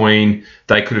in between.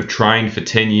 They could have trained for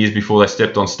 10 years before they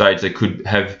stepped on stage. They could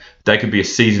be a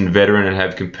seasoned veteran and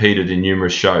have competed in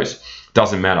numerous shows.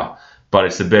 Doesn't matter. But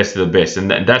it's the best of the best. And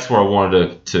that's where I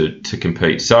wanted to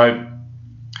compete. So,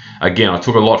 again, I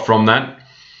took a lot from that.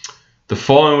 The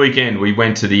following weekend, we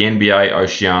went to the NBA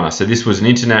Oceania. So this was an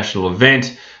international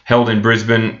event held in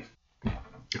Brisbane,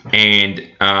 and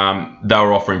they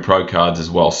were offering pro cards as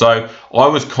well. So I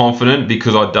was confident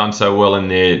because I'd done so well in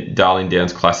their Darling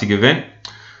Downs Classic event.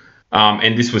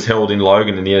 And this was held in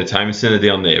Logan in the entertainment centre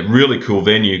down there. Really cool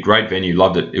venue, great venue,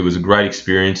 loved it. It was a great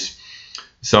experience.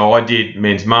 So I did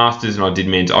men's masters and I did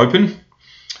men's open.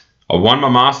 I won my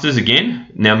masters again.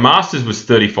 Now masters was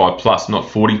 35 plus, not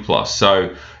 40 plus.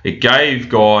 So it gave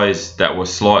guys that were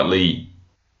slightly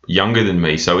younger than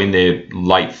me, so in their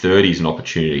late 30s, an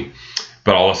opportunity.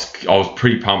 But I was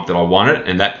pretty pumped that I won it,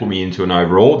 and that put me into an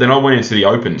overall. Then I went into the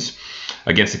opens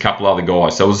against a couple other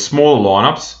guys. So it was smaller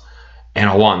lineups, and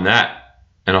I won that.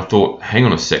 And I thought, hang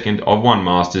on a second, I've won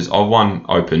masters, I've won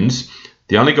opens.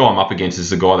 The only guy I'm up against is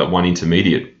the guy that won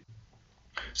intermediate.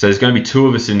 So there's going to be two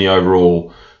of us in the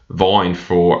overall vying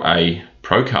for a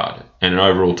pro card and an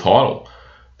overall title.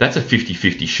 That's a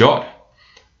 50-50 shot.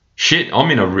 Shit,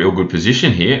 I'm in a real good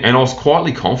position here, and I was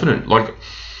quietly confident.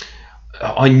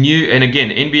 I knew, and again,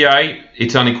 NBA,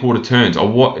 it's only quarter turns.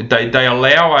 They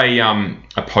allow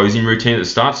a posing routine at the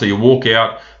start, so you walk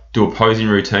out, do a posing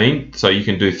routine, so you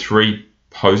can do three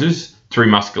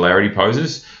muscularity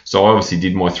poses. So I obviously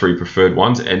did my three preferred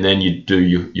ones, and then you do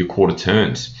your quarter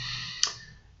turns.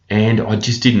 And I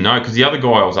just didn't know, because the other guy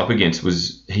I was up against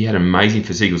he had an amazing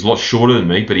physique. He was a lot shorter than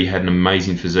me, but he had an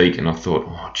amazing physique. And I thought,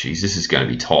 oh, geez, this is going to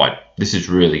be tight. This is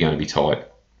really going to be tight.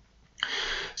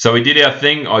 So we did our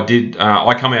thing.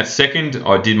 I come out second.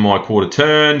 I did my quarter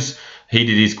turns. He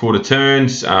did his quarter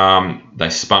turns. They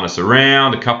spun us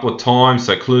around a couple of times.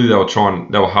 So clearly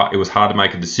it was hard to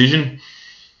make a decision.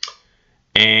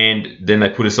 And then they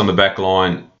put us on the back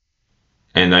line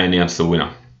and they announced the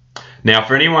winner. Now,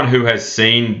 for anyone who has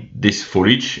seen this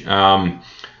footage, I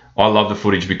love the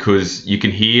footage because you can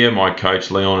hear my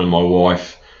coach, Leon, and my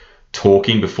wife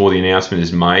talking before the announcement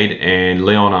is made. And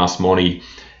Leon asked Monty,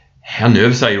 how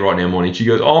nervous are you right now, Monty? And she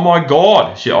goes, oh my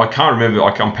God. I can't remember.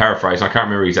 I'm paraphrasing. I can't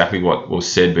remember exactly what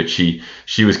was said, but she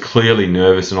was clearly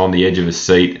nervous and on the edge of her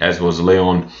seat, as was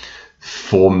Leon,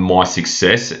 for my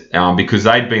success, because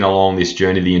they'd been along this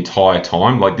journey the entire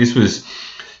time. This was,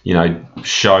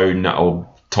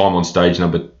 time on stage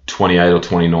number 28 or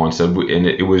 29. And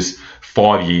it was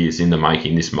 5 years in the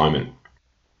making, this moment.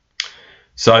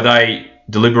 So they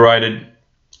deliberated.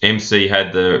 MC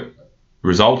had the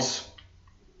results.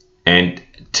 And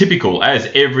typical, as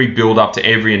every build-up to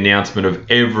every announcement of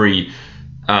every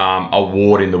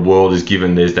award in the world is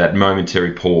given, there's that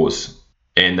momentary pause.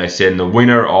 And they said, the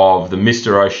winner of the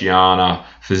Mr. Oceania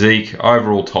Physique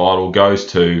overall title goes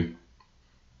to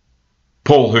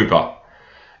Paul Hooper.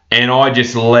 And I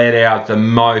just let out the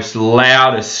most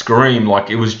loudest scream.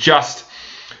 It was just,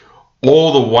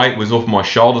 all the weight was off my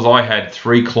shoulders. I had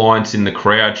 3 clients in the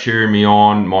crowd cheering me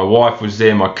on. My wife was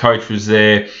there. My coach was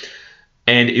there.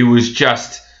 And it was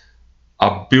just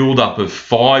a build-up of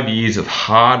 5 years of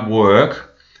hard work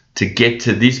to get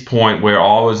to this point where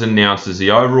I was announced as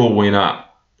the overall winner,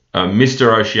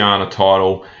 Mr. Oceania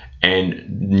title,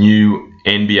 and new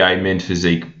NBA men's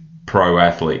physique pro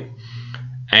athlete.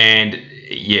 And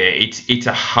yeah, it's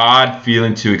a hard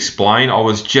feeling to explain. I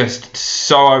was just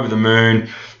so over the moon.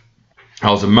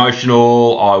 I was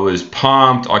emotional. I was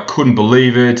pumped. I couldn't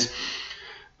believe it.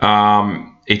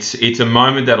 It's a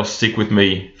moment that'll stick with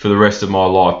me for the rest of my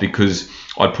life, because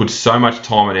I put so much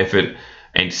time and effort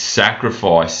and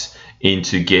sacrifice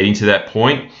into getting to that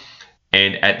point.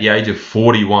 And at the age of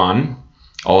 41,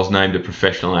 I was named a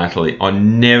professional athlete. I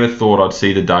never thought I'd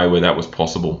see the day where that was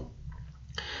possible.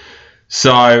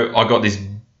 So I got this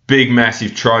big,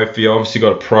 massive trophy. I obviously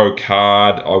got a pro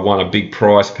card. I won a big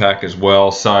prize pack as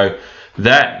well. So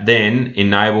that then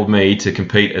enabled me to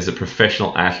compete as a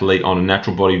professional athlete on a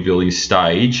natural bodybuilding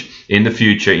stage in the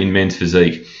future in men's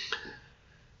physique.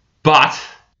 But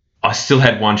I still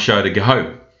had one show to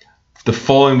go. The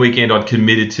following weekend, I'd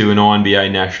committed to an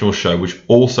INBA national show, which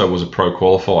also was a pro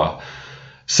qualifier.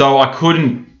 So I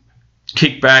couldn't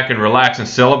kick back and relax and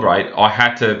celebrate. I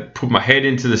had to put my head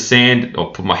into the sand,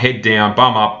 or put my head down,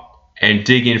 bum up, and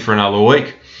dig in for another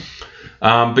week.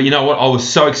 But you know what? I was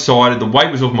so excited. The weight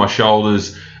was off my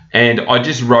shoulders, and I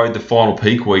just rode the final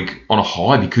peak week on a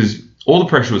high because all the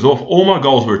pressure was off. All my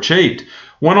goals were achieved.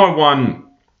 When I won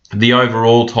the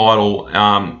overall title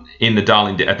at the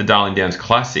Darling Downs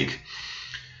Classic,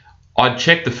 I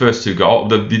checked the first two goals,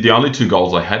 the only two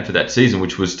goals I had for that season,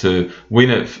 which was to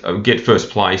get first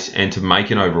place and to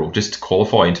make an overall, just to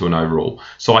qualify into an overall.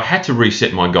 So I had to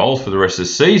reset my goals for the rest of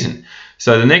the season.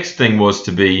 So the next thing was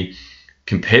to be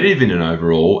competitive in an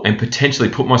overall and potentially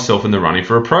put myself in the running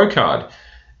for a pro card.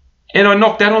 And I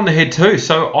knocked that on the head too.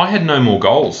 So I had no more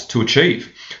goals to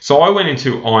achieve. So I went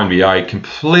into INBA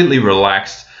completely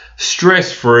relaxed,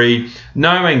 stress-free,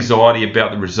 no anxiety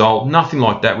about the result, nothing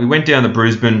like that. We went down to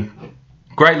Brisbane,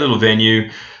 great little venue.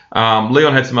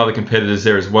 Leon had some other competitors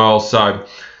there as well. So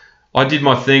I did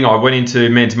my thing. I went into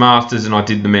men's masters and I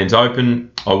did the men's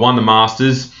open. I won the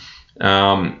masters.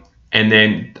 And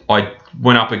then I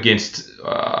went up against,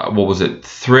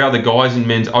 3 other guys in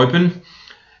men's open.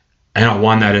 And I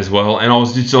won that as well. And I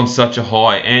was just on such a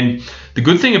high. And the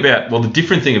different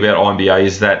thing about INBA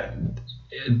is that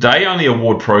they only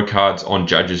award pro cards on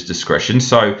judges' discretion.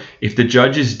 So if the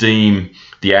judges deem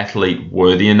the athlete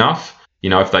worthy enough,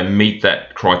 if they meet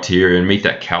that criteria and meet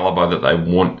that caliber that they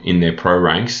want in their pro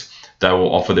ranks, they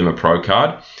will offer them a pro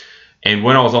card. And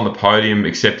when I was on the podium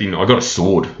accepting, I got a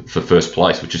sword for first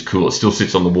place, which is cool. It still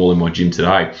sits on the wall in my gym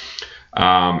today.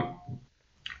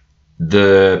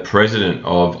 The president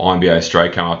of INBA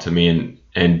Australia came up to me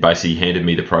and basically handed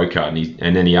me the pro card,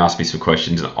 and then he asked me some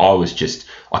questions, and I was just,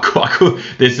 I could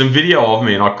there's some video of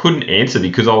me, and I couldn't answer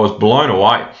because I was blown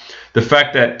away. The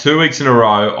fact that 2 weeks in a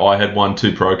row, I had won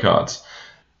 2 pro cards.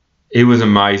 It was an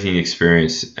amazing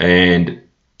experience, and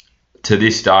to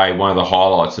this day, one of the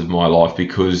highlights of my life,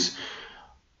 because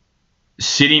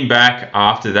sitting back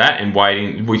after that and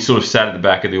waiting, we sort of sat at the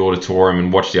back of the auditorium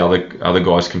and watched the other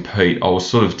guys compete. I was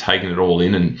sort of taking it all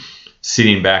in and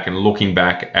sitting back and looking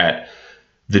back at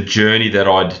the journey that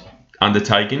I'd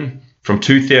undertaken from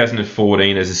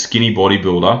 2014 as a skinny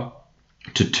bodybuilder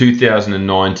to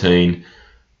 2019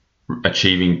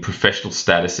 achieving professional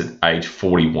status at age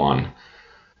 41.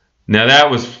 Now that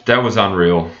was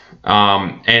unreal,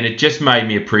 and it just made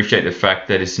me appreciate the fact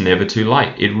that it's never too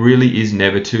late. It really is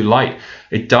never too late.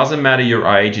 It doesn't matter your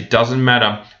age. It doesn't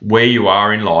matter where you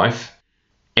are in life.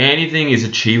 Anything is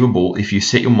achievable if you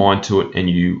set your mind to it and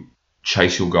you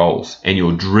chase your goals, and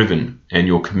you're driven and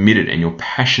you're committed and you're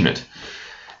passionate.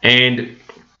 And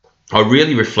I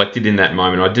really reflected in that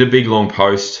moment. I did a big long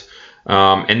post,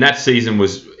 and that season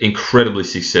was incredibly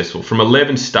successful. From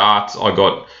 11 starts, I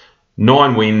got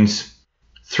 9 wins,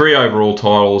 3 overall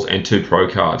titles, and 2 pro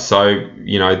cards. So,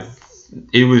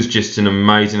 it was just an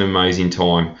amazing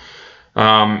time.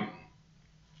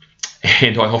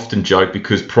 And I often joke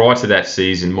because prior to that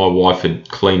season, my wife had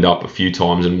cleaned up a few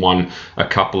times and won a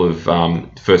couple of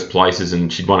first places,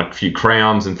 and she'd won a few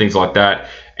crowns and things like that.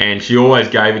 And she always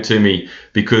gave it to me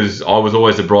because I was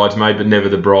always the bridesmaid but never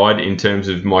the bride in terms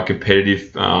of my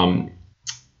competitive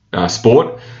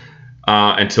sport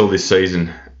until this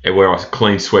season, where I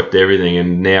clean swept everything,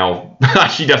 and now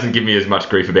she doesn't give me as much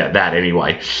grief about that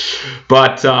anyway.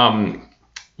 But on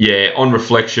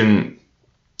reflection,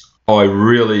 I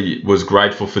really was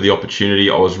grateful for the opportunity.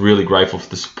 I was really grateful for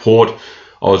the support.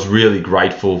 I was really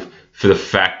grateful for the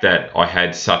fact that I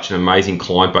had such an amazing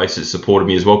client base that supported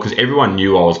me as well, because everyone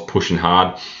knew I was pushing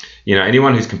hard.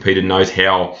 Anyone who's competed knows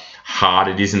how hard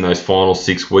it is in those final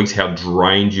 6 weeks, how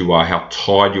drained you are, how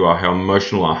tired you are, how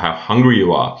emotional you are, how hungry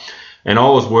you are. And I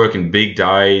was working big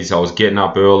days. I was getting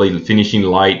up early, finishing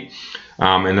late,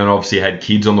 and then obviously had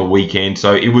kids on the weekend.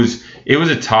 So it was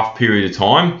a tough period of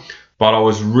time, but I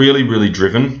was really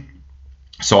driven.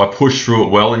 So I pushed through it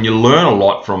well, and you learn a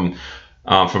lot from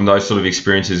those sort of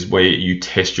experiences where you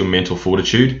test your mental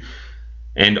fortitude.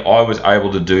 And I was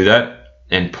able to do that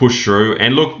and push through.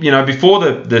 And look, before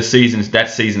that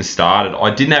season started,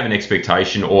 I didn't have an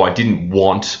expectation, or I didn't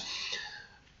want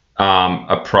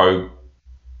a pro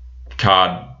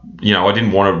card I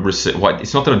didn't want to receive. Well,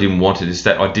 it's not that I didn't want it; it's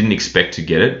that I didn't expect to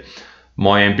get it.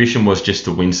 My ambition was just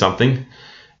to win something,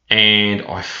 and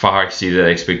I far exceeded that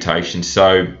expectation.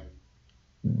 So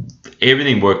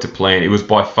everything worked to plan. It was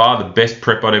by far the best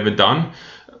prep I'd ever done.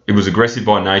 It was aggressive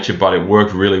by nature, but it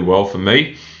worked really well for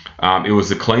me. It was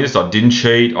the cleanest. I didn't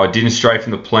cheat. I didn't stray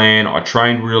from the plan. I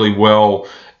trained really well.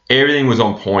 Everything was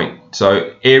on point.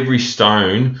 So every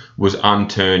stone was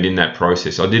unturned in that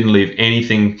process. I didn't leave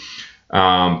anything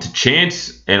to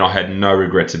chance, and I had no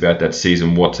regrets about that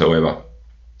season whatsoever.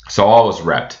 So I was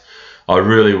wrapped. I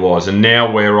really was. And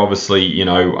now we're obviously,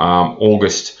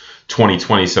 August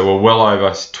 2020. So we're well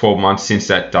over 12 months since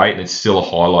that date, and it's still a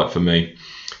highlight for me.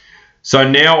 So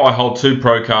now I hold 2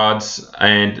 pro cards,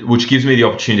 which gives me the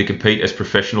opportunity to compete as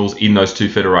professionals in those 2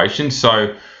 federations.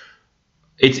 So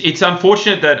it's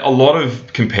unfortunate that a lot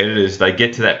of competitors, they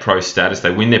get to that pro status,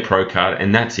 they win their pro card,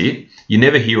 and that's it. You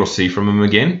never hear or see from them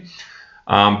again,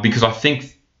 because I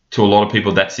think to a lot of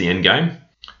people that's the end game.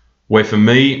 Where for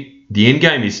me, the end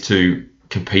game is to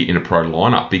compete in a pro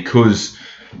lineup because,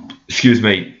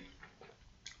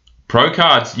 pro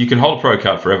cards, you can hold a pro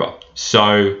card forever.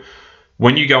 So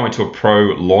when you go into a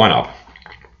pro lineup,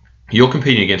 you're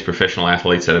competing against professional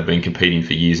athletes that have been competing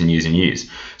for years and years and years.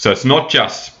 So it's not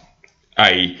just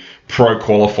a pro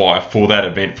qualifier for that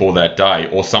event for that day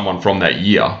or someone from that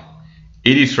year.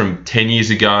 It is from 10 years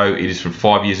ago. It is from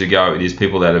 5 years ago. It is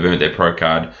people that have earned their pro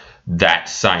card that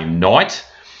same night.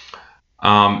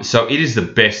 So it is the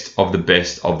best of the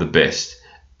best of the best.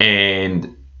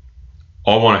 And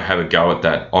I want to have a go at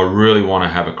that. I really want to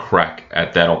have a crack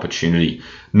at that opportunity.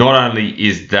 Not only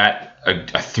is that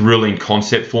a thrilling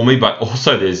concept for me, but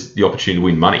also there's the opportunity to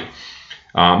win money.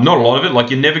 Not a lot of it. Like,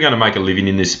 you're never going to make a living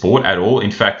in this sport at all.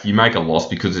 In fact, you make a loss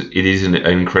because it is an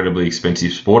incredibly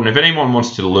expensive sport. And if anyone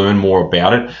wants to learn more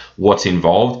about it, what's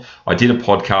involved, I did a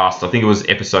podcast. I think it was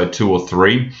episode 2 or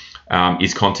 3.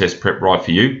 Is contest prep right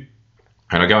for you?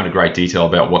 And I go into great detail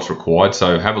about what's required.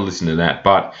 So have a listen to that.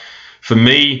 But for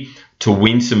me, to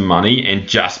win some money and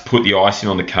just put the icing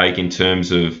on the cake in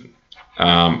terms of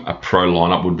a pro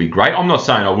lineup would be great. I'm not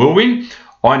saying I will win.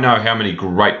 I know how many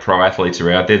great pro athletes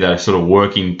are out there that are sort of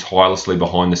working tirelessly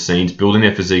behind the scenes, building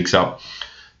their physiques up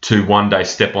to one day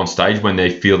step on stage when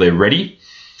they feel they're ready.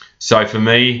 So for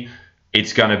me,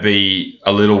 it's going to be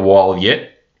a little while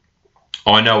yet.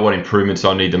 I know what improvements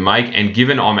I need to make, and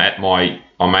given I'm at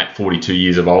 42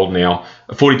 years of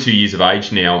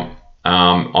age now,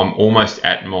 I'm almost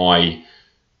at my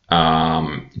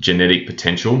genetic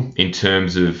potential in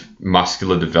terms of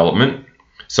muscular development.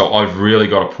 So I've really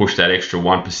got to push that extra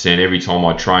 1% every time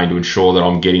I train to ensure that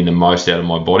I'm getting the most out of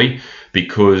my body,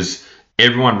 because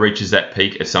everyone reaches that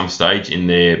peak at some stage in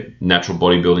their natural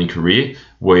bodybuilding career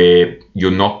where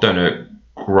you're not going to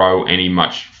grow any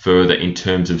much further in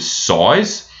terms of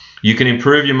size. You can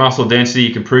improve your muscle density,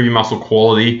 you can improve your muscle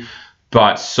quality,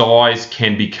 but size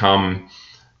can become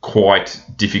quite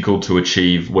difficult to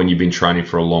achieve when you've been training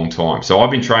for a long time. So I've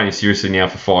been training seriously now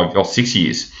for 5 or 6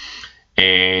 years,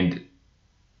 and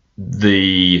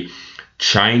the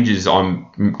changes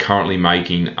I'm currently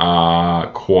making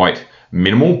are quite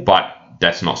minimal, but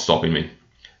that's not stopping me.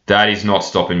 That is not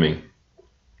stopping me.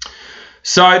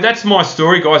 So that's my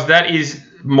story, guys. That is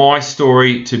my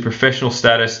story to professional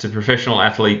status, to professional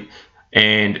athlete,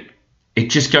 and it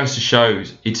just goes to show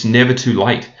it's never too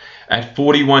late. At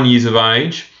 41 years of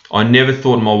age, I never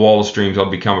thought in my wildest dreams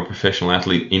I'd become a professional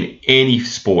athlete in any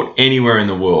sport, anywhere in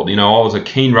the world. I was a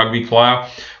keen rugby player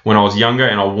when I was younger,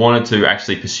 and I wanted to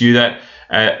actually pursue that.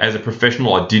 As a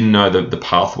professional, I didn't know the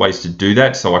pathways to do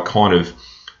that, so I kind of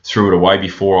threw it away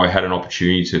before I had an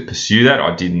opportunity to pursue that.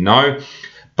 I didn't know.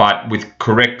 But with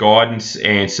correct guidance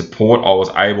and support, I was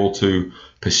able to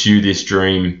pursue this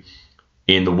dream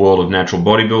in the world of natural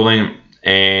bodybuilding.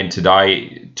 And to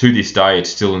this day, it's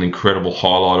still an incredible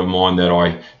highlight of mine that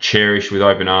I cherish with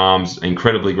open arms.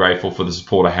 Incredibly grateful for the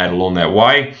support I had along that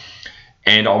way.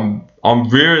 And I'm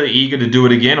really eager to do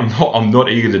it again. I'm not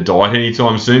eager to diet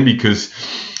anytime soon, because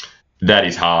that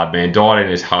is hard, man.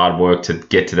 Dieting is hard work to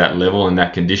get to that level and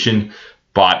that condition.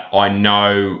 But I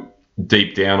know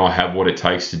deep down I have what it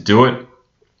takes to do it.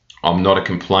 I'm not a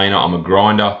complainer. I'm a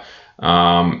grinder.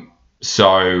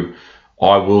 So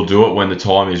I will do it when the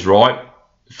time is right.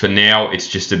 For now, it's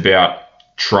just about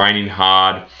training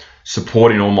hard,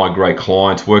 supporting all my great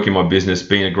clients, working my business,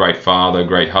 being a great father, a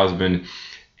great husband,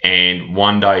 and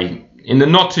one day in the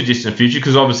not too distant future,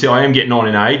 because obviously I am getting on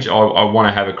in age, I want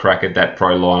to have a crack at that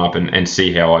pro lineup and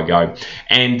see how I go.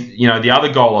 And the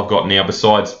other goal I've got now,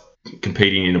 besides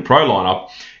competing in a pro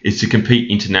lineup, is to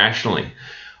compete internationally.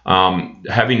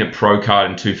 Having a pro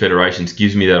card in 2 federations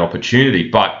gives me that opportunity,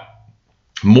 but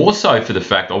more so for the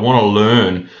fact I want to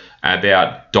learn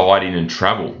about dieting and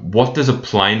travel. What does a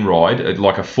plane ride,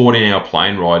 like a 14-hour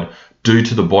plane ride, do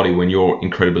to the body when you're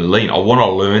incredibly lean? I want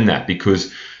to learn that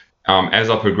because as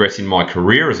I progress in my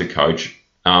career as a coach,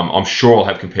 I'm sure I'll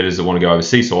have competitors that want to go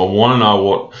overseas. So I want to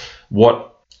know what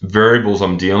variables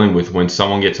I'm dealing with when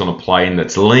someone gets on a plane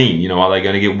that's lean. Are they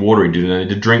going to get watery? Do they need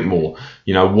to drink more?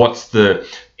 What's the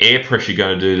air pressure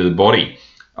going to do to the body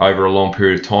over a long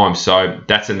period of time? So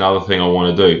that's another thing I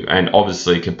want to do, and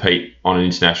obviously compete on an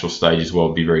international stage as well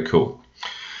would be very cool.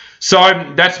 So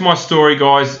that's my story,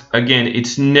 guys. Again,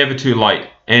 it's never too late,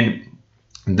 and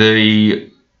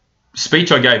the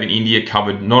speech I gave in India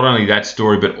covered not only that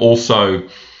story but also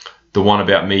the one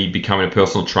about me becoming a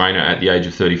personal trainer at the age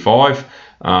of 35.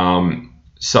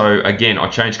 So again, I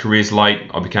changed careers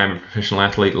late. I became a professional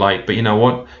athlete late, but you know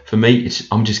what? For me,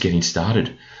 I'm just getting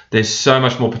started. There's so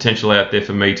much more potential out there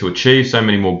for me to achieve, so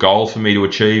many more goals for me to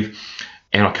achieve,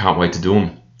 and I can't wait to do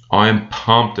them. I am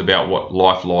pumped about what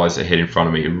life lies ahead in front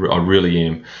of me. I really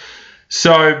am.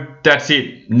 So that's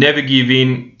it. Never give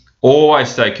in. Always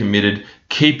stay committed.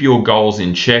 Keep your goals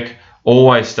in check.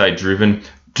 Always stay driven.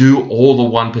 Do all the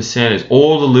 1%ers,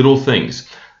 all the little things.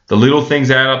 The little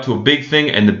things add up to a big thing,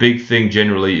 and the big thing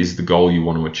generally is the goal you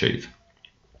want to achieve.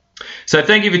 So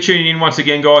thank you for tuning in once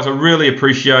again, guys. I really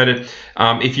appreciate it.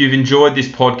 If you've enjoyed this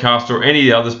podcast or any of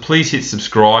the others, please hit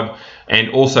subscribe and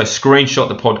also screenshot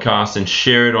the podcast and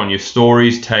share it on your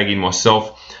stories, tagging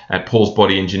myself at Paul's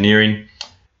Body Engineering.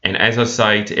 And as I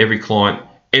say to every client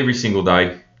every single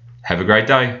day, have a great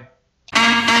day.